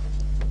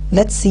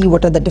 Let's see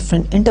what are the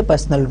different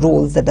interpersonal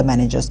roles that the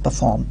managers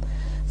perform.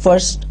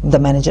 First, the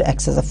manager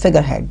acts as a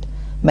figurehead.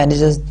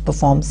 Managers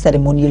perform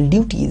ceremonial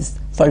duties.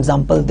 For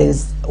example, there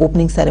is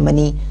opening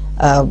ceremony.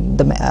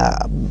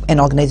 An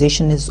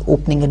organization is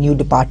opening a new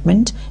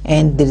department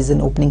and there is an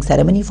opening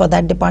ceremony for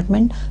that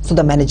department. So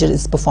the manager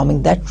is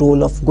performing that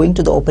role of going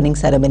to the opening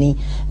ceremony,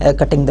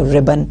 cutting the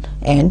ribbon,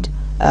 and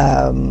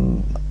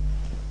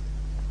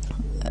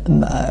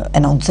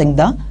announcing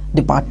the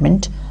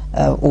department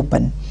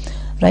open,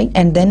 right?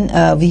 And then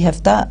we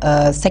have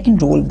the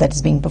second role that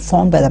is being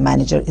performed by the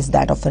manager is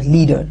that of a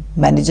leader.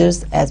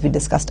 Managers, as we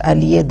discussed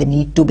earlier, they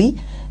need to be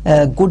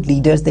good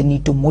leaders, they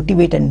need to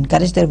motivate and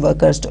encourage their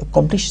workers to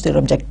accomplish their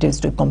objectives,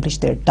 to accomplish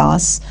their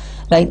tasks,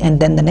 right? And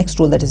then the next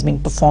role that is being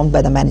performed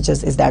by the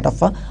managers is that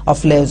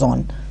of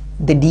liaison.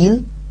 They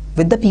deal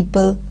with the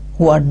people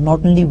who are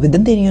not only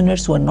within their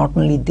units, who are not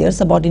only their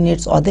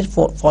subordinates or their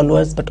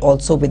followers, but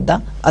also with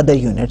the other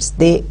units.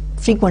 They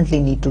frequently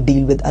need to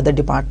deal with other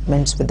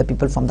departments, with the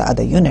people from the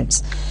other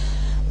units.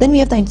 Then we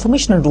have the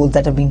informational roles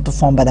that are being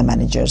performed by the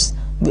managers.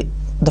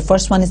 The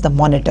first one is the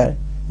monitor.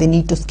 They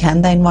need to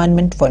scan the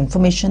environment for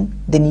information.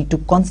 They need to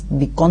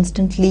be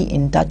constantly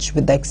in touch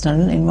with the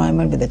external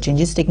environment, with the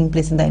changes taking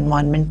place in the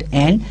environment,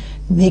 and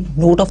make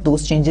note of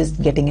those changes,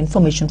 getting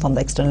information from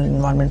the external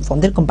environment, from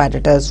their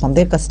competitors, from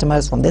their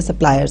customers, from their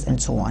suppliers, and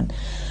so on.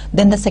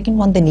 Then the second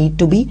one, they need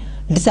to be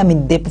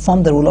they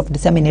perform the role of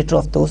disseminator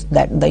of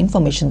the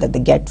information that they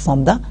get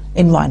from the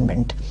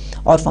environment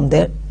or from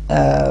their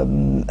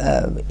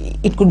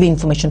it could be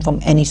information from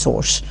any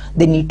source.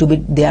 They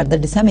are the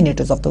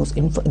disseminators of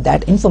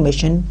that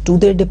information to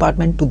their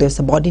department, to their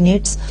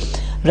subordinates,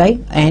 right,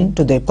 and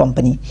to their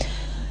company.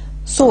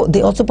 So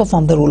they also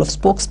perform the role of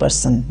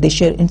spokesperson. They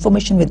share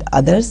information with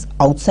others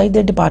outside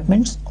their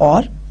departments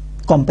or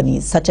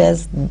companies, such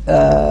as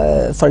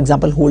for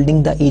example,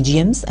 holding the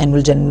AGMs,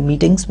 annual general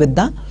meetings, with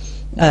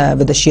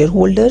the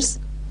shareholders.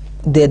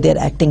 They're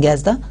acting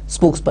as the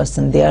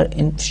spokesperson. They are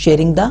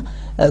sharing the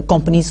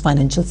company's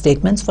financial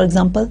statements, for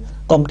example,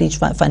 company's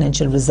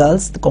financial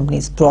results, the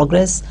company's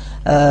progress,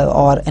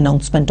 or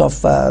announcement of,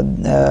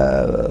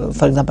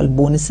 for example,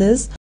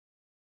 bonuses.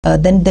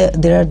 Then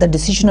there are the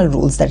decisional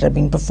roles that are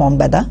being performed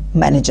by the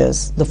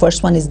managers. The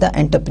first one is the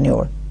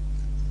entrepreneur.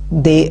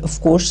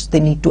 Of course,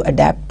 they need to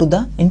adapt to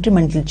the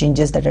incremental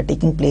changes that are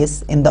taking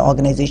place in the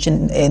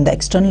organization, in the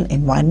external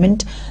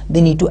environment.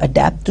 They need to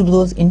adapt to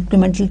those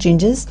incremental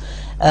changes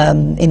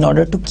in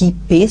order to keep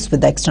pace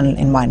with the external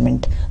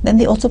environment. Then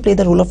they also play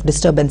the role of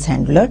disturbance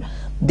handler.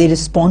 They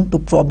respond to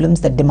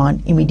problems that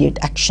demand immediate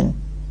action.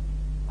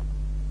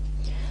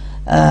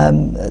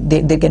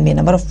 There can be a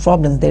number of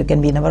problems, there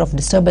can be a number of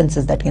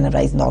disturbances that can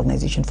arise in the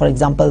organization. For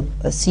example,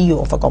 a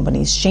CEO of a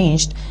company is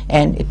changed,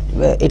 and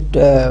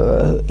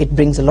it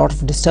brings a lot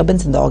of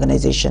disturbance in the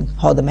organization.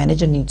 How the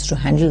manager needs to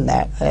handle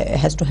that,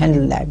 has to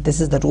handle that.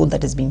 This is the role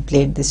that is being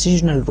played,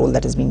 decisional role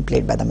that is being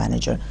played by the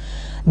manager.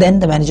 Then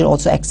the manager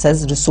also acts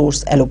as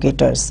resource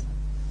allocators.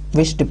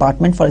 Which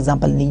department, for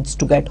example, needs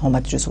to get how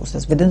much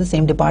resources? Within the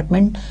same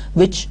department,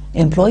 which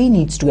employee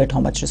needs to get how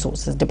much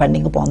resources,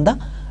 depending upon the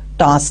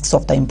tasks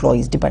of the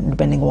employees,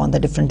 depending on the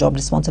different job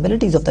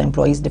responsibilities of the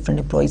employees. Different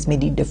employees may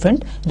need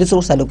different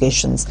resource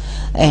allocations,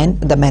 and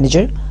the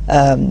manager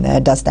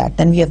does that.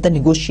 Then we have the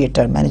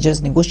negotiator.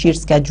 Managers negotiate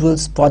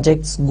schedules,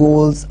 projects,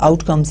 goals,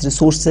 outcomes,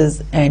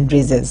 resources, and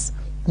raises,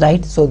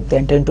 right? So they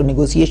enter into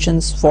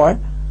negotiations for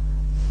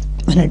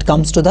when it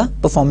comes to the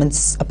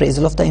performance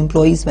appraisal of the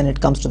employees, when it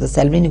comes to the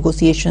salary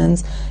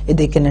negotiations.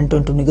 They can enter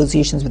into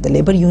negotiations with the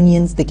labor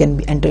unions, they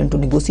can enter into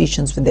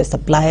negotiations with their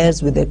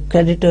suppliers, with their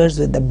creditors,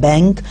 with the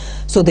bank.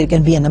 So there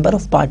can be a number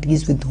of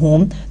parties with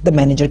whom the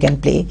manager can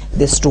play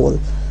this role.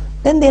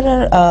 Then there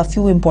are a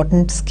few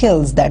important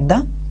skills that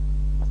the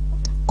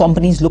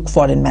companies look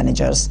for in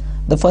managers.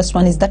 The first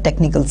one is the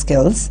technical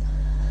skills.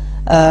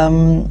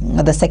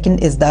 The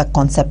second is the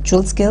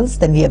conceptual skills.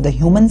 Then we have the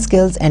human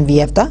skills, and we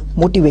have the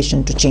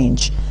motivation to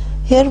change.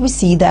 Here we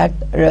see that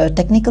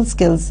technical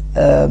skills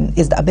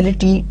is the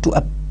ability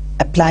to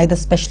apply the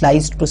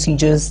specialized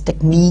procedures,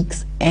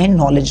 techniques, and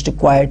knowledge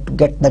required to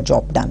get the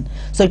job done.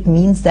 So it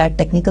means that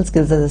technical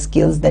skills are the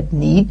skills that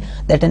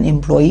an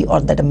employee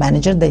or that a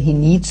manager that he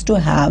needs to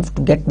have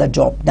to get the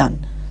job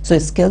done. So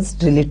skills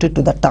related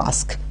to the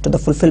task, to the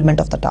fulfillment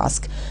of the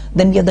task.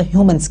 Then we have the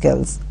human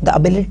skills, the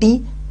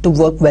ability to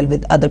work well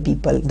with other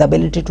people, the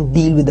ability to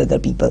deal with other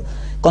people.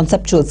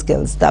 Conceptual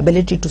skills, the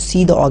ability to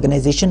see the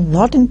organization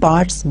not in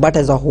parts but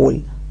as a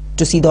whole,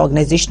 to see the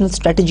organizational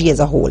strategy as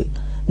a whole,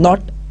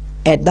 not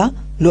at the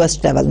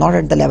lowest level, not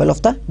at the level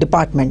of the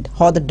department,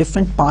 how the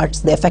different parts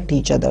they affect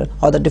each other,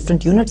 how the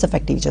different units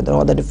affect each other,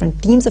 how the different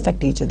teams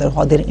affect each other,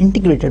 how they're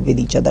integrated with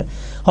each other,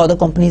 how the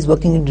company is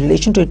working in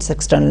relation to its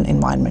external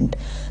environment.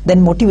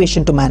 Then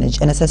motivation to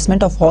manage, an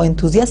assessment of how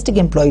enthusiastic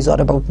employees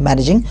are about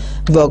managing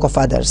work of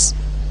others.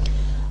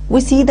 We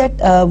see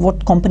that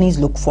what companies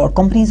look for.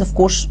 Companies, of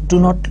course, do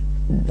not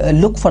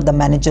look for the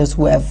managers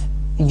who have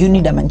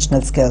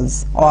unidimensional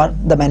skills or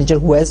the manager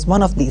who has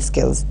one of these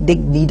skills. They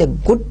need a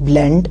good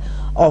blend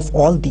of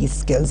all these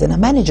skills in a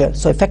manager.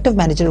 So effective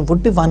manager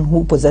would be one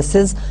who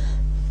possesses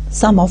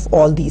some of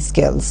all these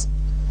skills.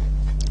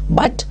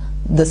 But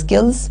the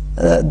skills,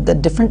 at the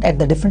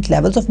different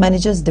levels of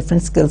managers,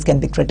 different skills can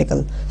be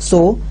critical.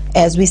 So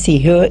as we see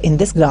here in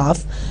this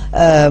graph,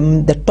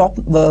 the top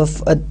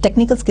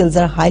technical skills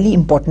are highly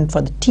important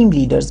for the team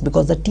leaders,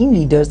 because the team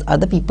leaders are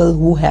the people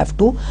who have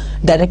to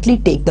directly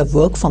take the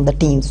work from the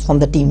teams, from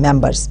the team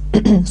members.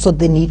 So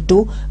they need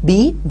to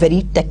be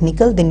very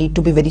technical, they need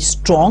to be very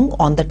strong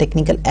on the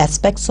technical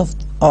aspects of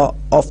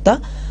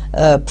the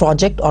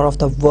project or of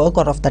the work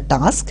or of the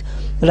task,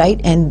 right?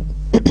 And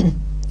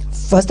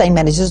first line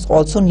managers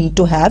also need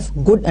to have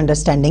good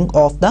understanding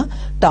of the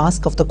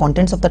task, of the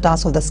contents of the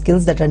task, of the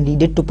skills that are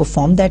needed to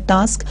perform that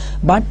task.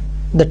 But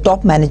the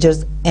top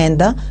managers and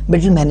the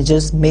middle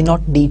managers may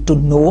not need to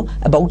know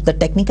about the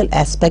technical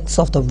aspects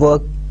of the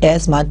work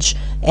as much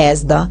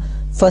as the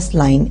first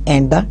line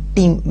and the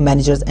team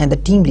managers and the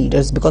team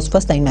leaders, because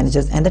first line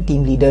managers and the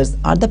team leaders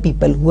are the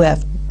people who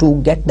have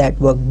to get that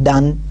work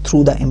done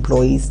through the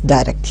employees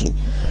directly.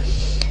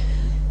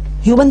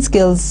 Human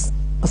skills,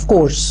 of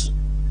course,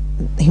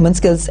 human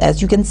skills,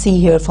 as you can see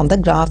here from the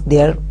graph,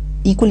 they are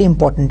equally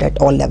important at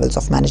all levels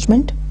of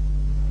management.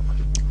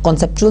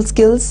 Conceptual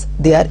skills,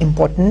 they are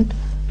important,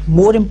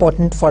 more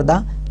important for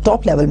the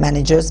top level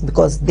managers,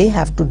 because they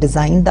have to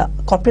design the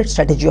corporate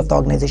strategy of the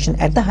organization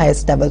at the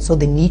highest level. So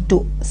they need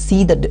to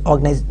see the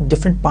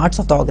different parts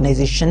of the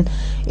organization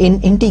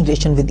in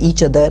integration with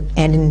each other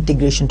and in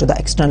integration to the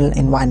external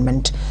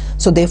environment.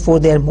 So therefore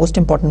they are most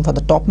important for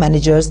the top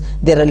managers,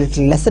 they are a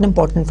little lesser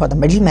important for the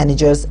middle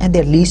managers, and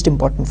they are least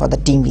important for the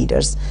team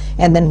leaders.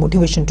 And then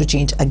motivation to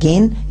change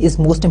again is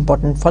most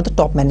important for the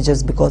top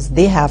managers, because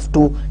they have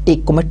to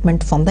take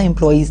commitment from the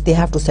employees, they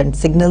have to send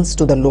signals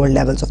to the lower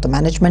levels of the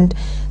management.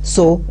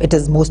 So it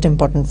is most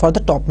important for the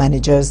top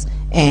managers,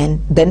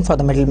 and then for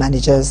the middle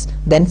managers,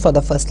 then for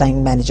the first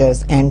line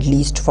managers, and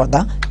least for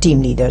the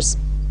team leaders.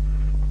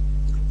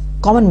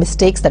 Common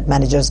mistakes that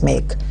managers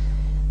make.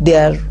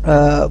 There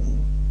are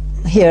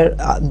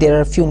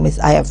a few.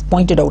 I have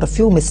pointed out a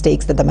few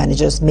mistakes that the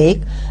managers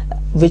make,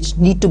 which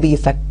need to be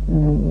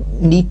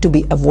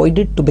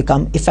avoided to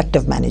become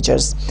effective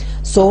managers.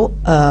 So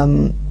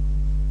I'll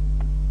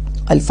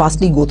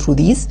fastly go through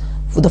these.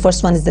 The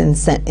first one is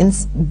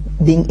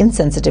being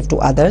insensitive to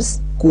others,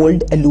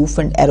 cold, aloof,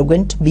 and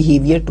arrogant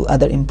behavior to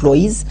other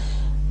employees,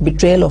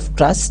 betrayal of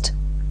trust.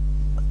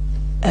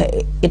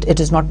 It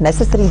is not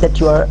necessary that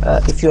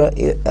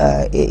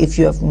if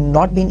you have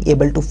not been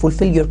able to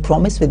fulfill your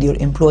promise with your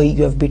employee,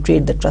 you have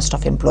betrayed the trust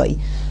of employee.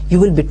 You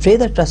will betray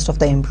the trust of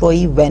the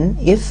employee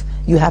if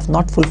you have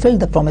not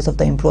fulfilled the promise of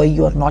the employee,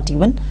 you are not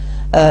even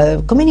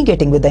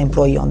communicating with the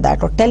employee on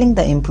that, or telling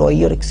the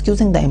employee, or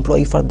excusing the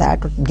employee for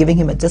that, or giving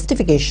him a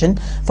justification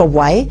for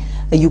why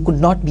you could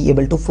not be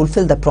able to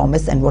fulfill the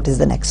promise and what is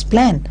the next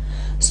plan.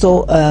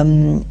 So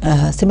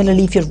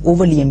similarly, if you're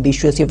overly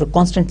ambitious, you're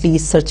constantly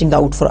searching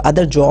out for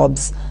other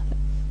jobs,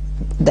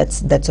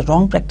 that's a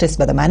wrong practice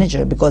by the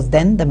manager, because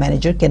then the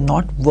manager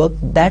cannot work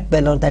that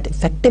well or that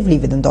effectively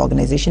within the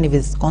organization if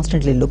he's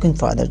constantly looking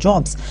for other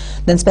jobs.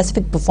 Then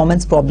specific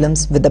performance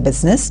problems with the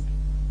business.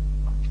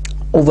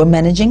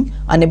 Over-managing,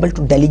 unable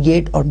to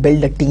delegate or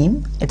build a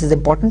team. It is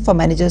important for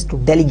managers to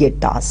delegate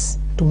tasks,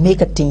 to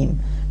make a team,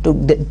 to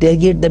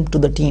delegate them to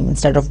the team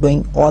instead of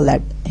doing all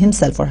that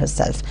himself or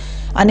herself.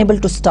 Unable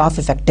to staff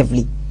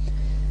effectively.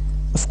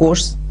 Of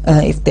course,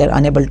 if they're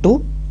unable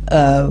to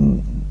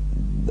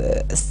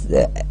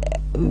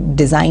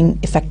design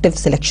effective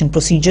selection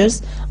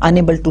procedures,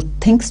 unable to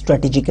think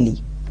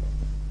strategically,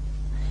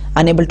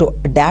 unable to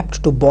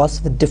adapt to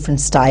boss with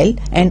different style,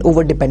 and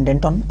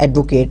over-dependent on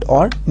advocate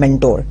or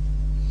mentor.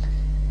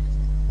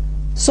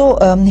 So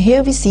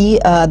here we see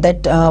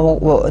that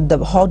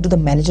how do the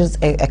managers'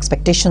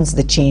 expectations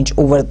they change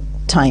over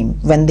time.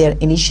 When they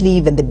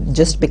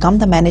just become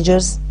the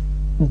managers,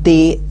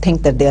 they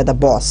think that they are the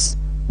boss,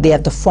 they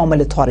have the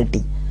formal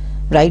authority,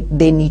 right?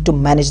 They need to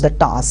manage the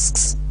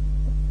tasks,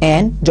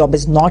 and job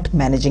is not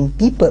managing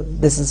people.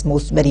 This is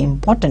very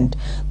important,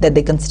 that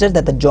they consider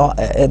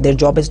that their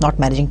job is not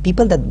managing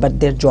people, but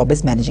their job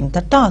is managing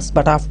the task.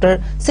 But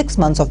after 6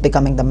 months of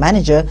becoming the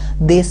manager,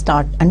 they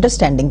start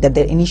understanding that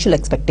their initial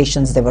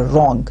expectations, they were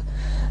wrong.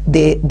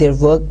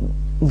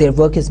 Their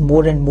work is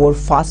more and more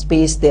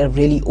fast-paced. They are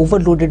really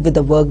overloaded with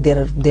the work.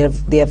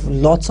 They have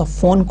lots of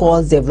phone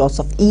calls, they have lots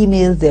of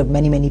emails, they have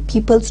many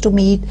peoples to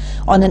meet.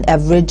 On an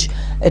average,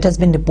 it has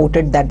been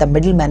reported that the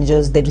middle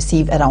managers, they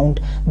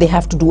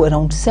have to do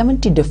around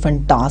 70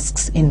 different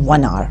tasks in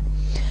 1 hour,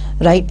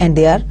 right? And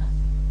they are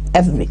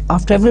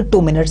after every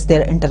 2 minutes they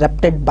are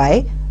interrupted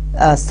by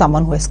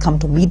someone who has come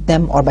to meet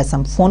them, or by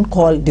some phone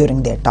call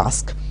during their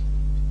task.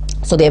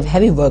 So they have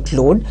heavy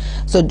workload.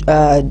 So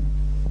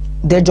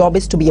their job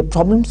is to be a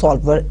problem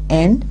solver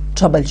and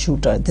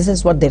troubleshooter. This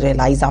is what they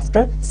realize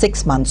after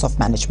 6 months of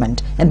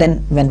management. And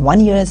then when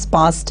 1 year has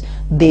passed,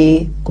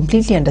 they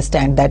completely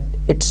understand that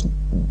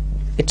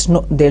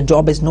their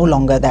job is no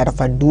longer that of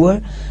a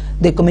doer.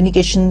 Their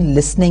communication,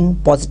 listening,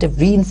 positive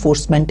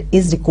reinforcement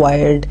is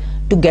required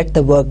to get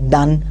the work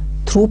done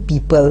through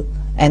people.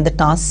 And the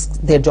tasks,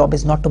 their job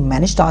is not to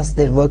manage tasks,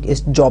 their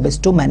job is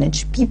to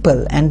manage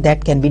people, and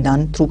that can be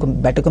done through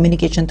better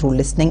communication, through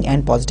listening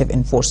and positive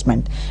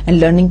enforcement, and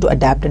learning to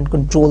adapt and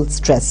control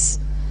stress.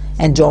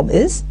 And job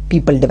is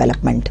people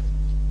development.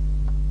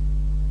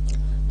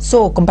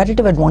 So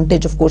competitive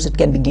advantage, of course, it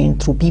can be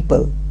gained through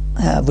people.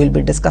 We'll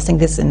be discussing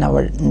this in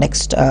our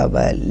next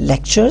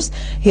lectures.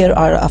 Here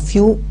are a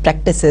few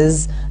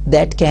practices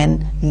that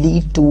can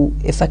lead to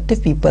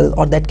effective people,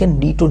 or that can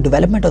lead to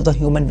development of the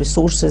human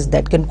resources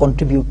that can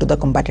contribute to the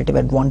competitive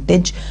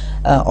advantage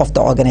of the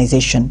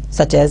organization,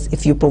 such as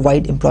if you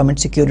provide employment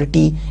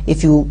security,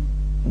 if you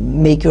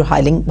make your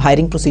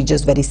hiring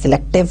procedures very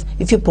selective.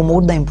 If you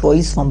promote the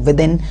employees from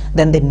within,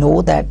 then they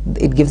know that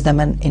it gives them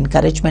an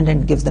encouragement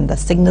and gives them the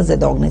signals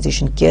that the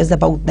organization cares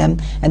about them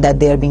and that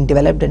they are being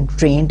developed and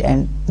trained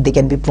and they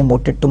can be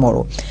promoted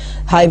tomorrow.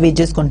 High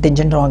wages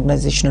contingent on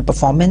organizational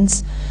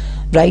performance,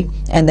 right?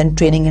 And then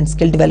training and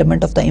skill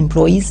development of the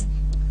employees,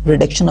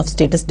 reduction of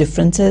status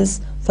differences,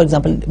 for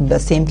example, the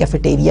same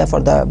cafeteria for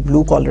the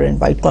blue collar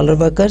and white collar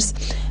workers,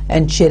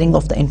 and sharing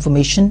of the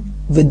information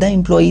with the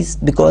employees,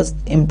 because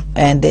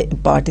and the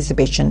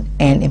participation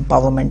and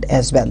empowerment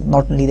as well.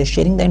 Not only the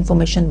sharing the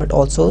information, but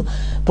also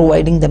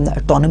providing them the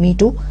autonomy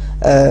to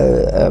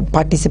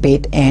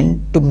participate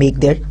and to make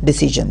their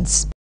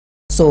decisions.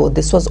 So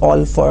this was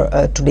all for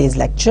today's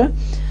lecture.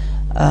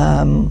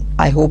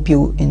 I hope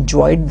you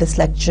enjoyed this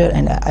lecture,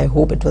 and I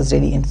hope it was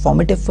really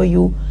informative for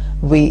you.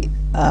 We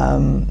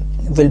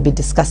will be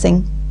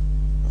discussing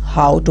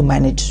how to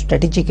manage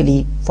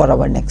strategically for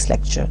our next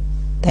lecture.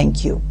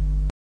 Thank you.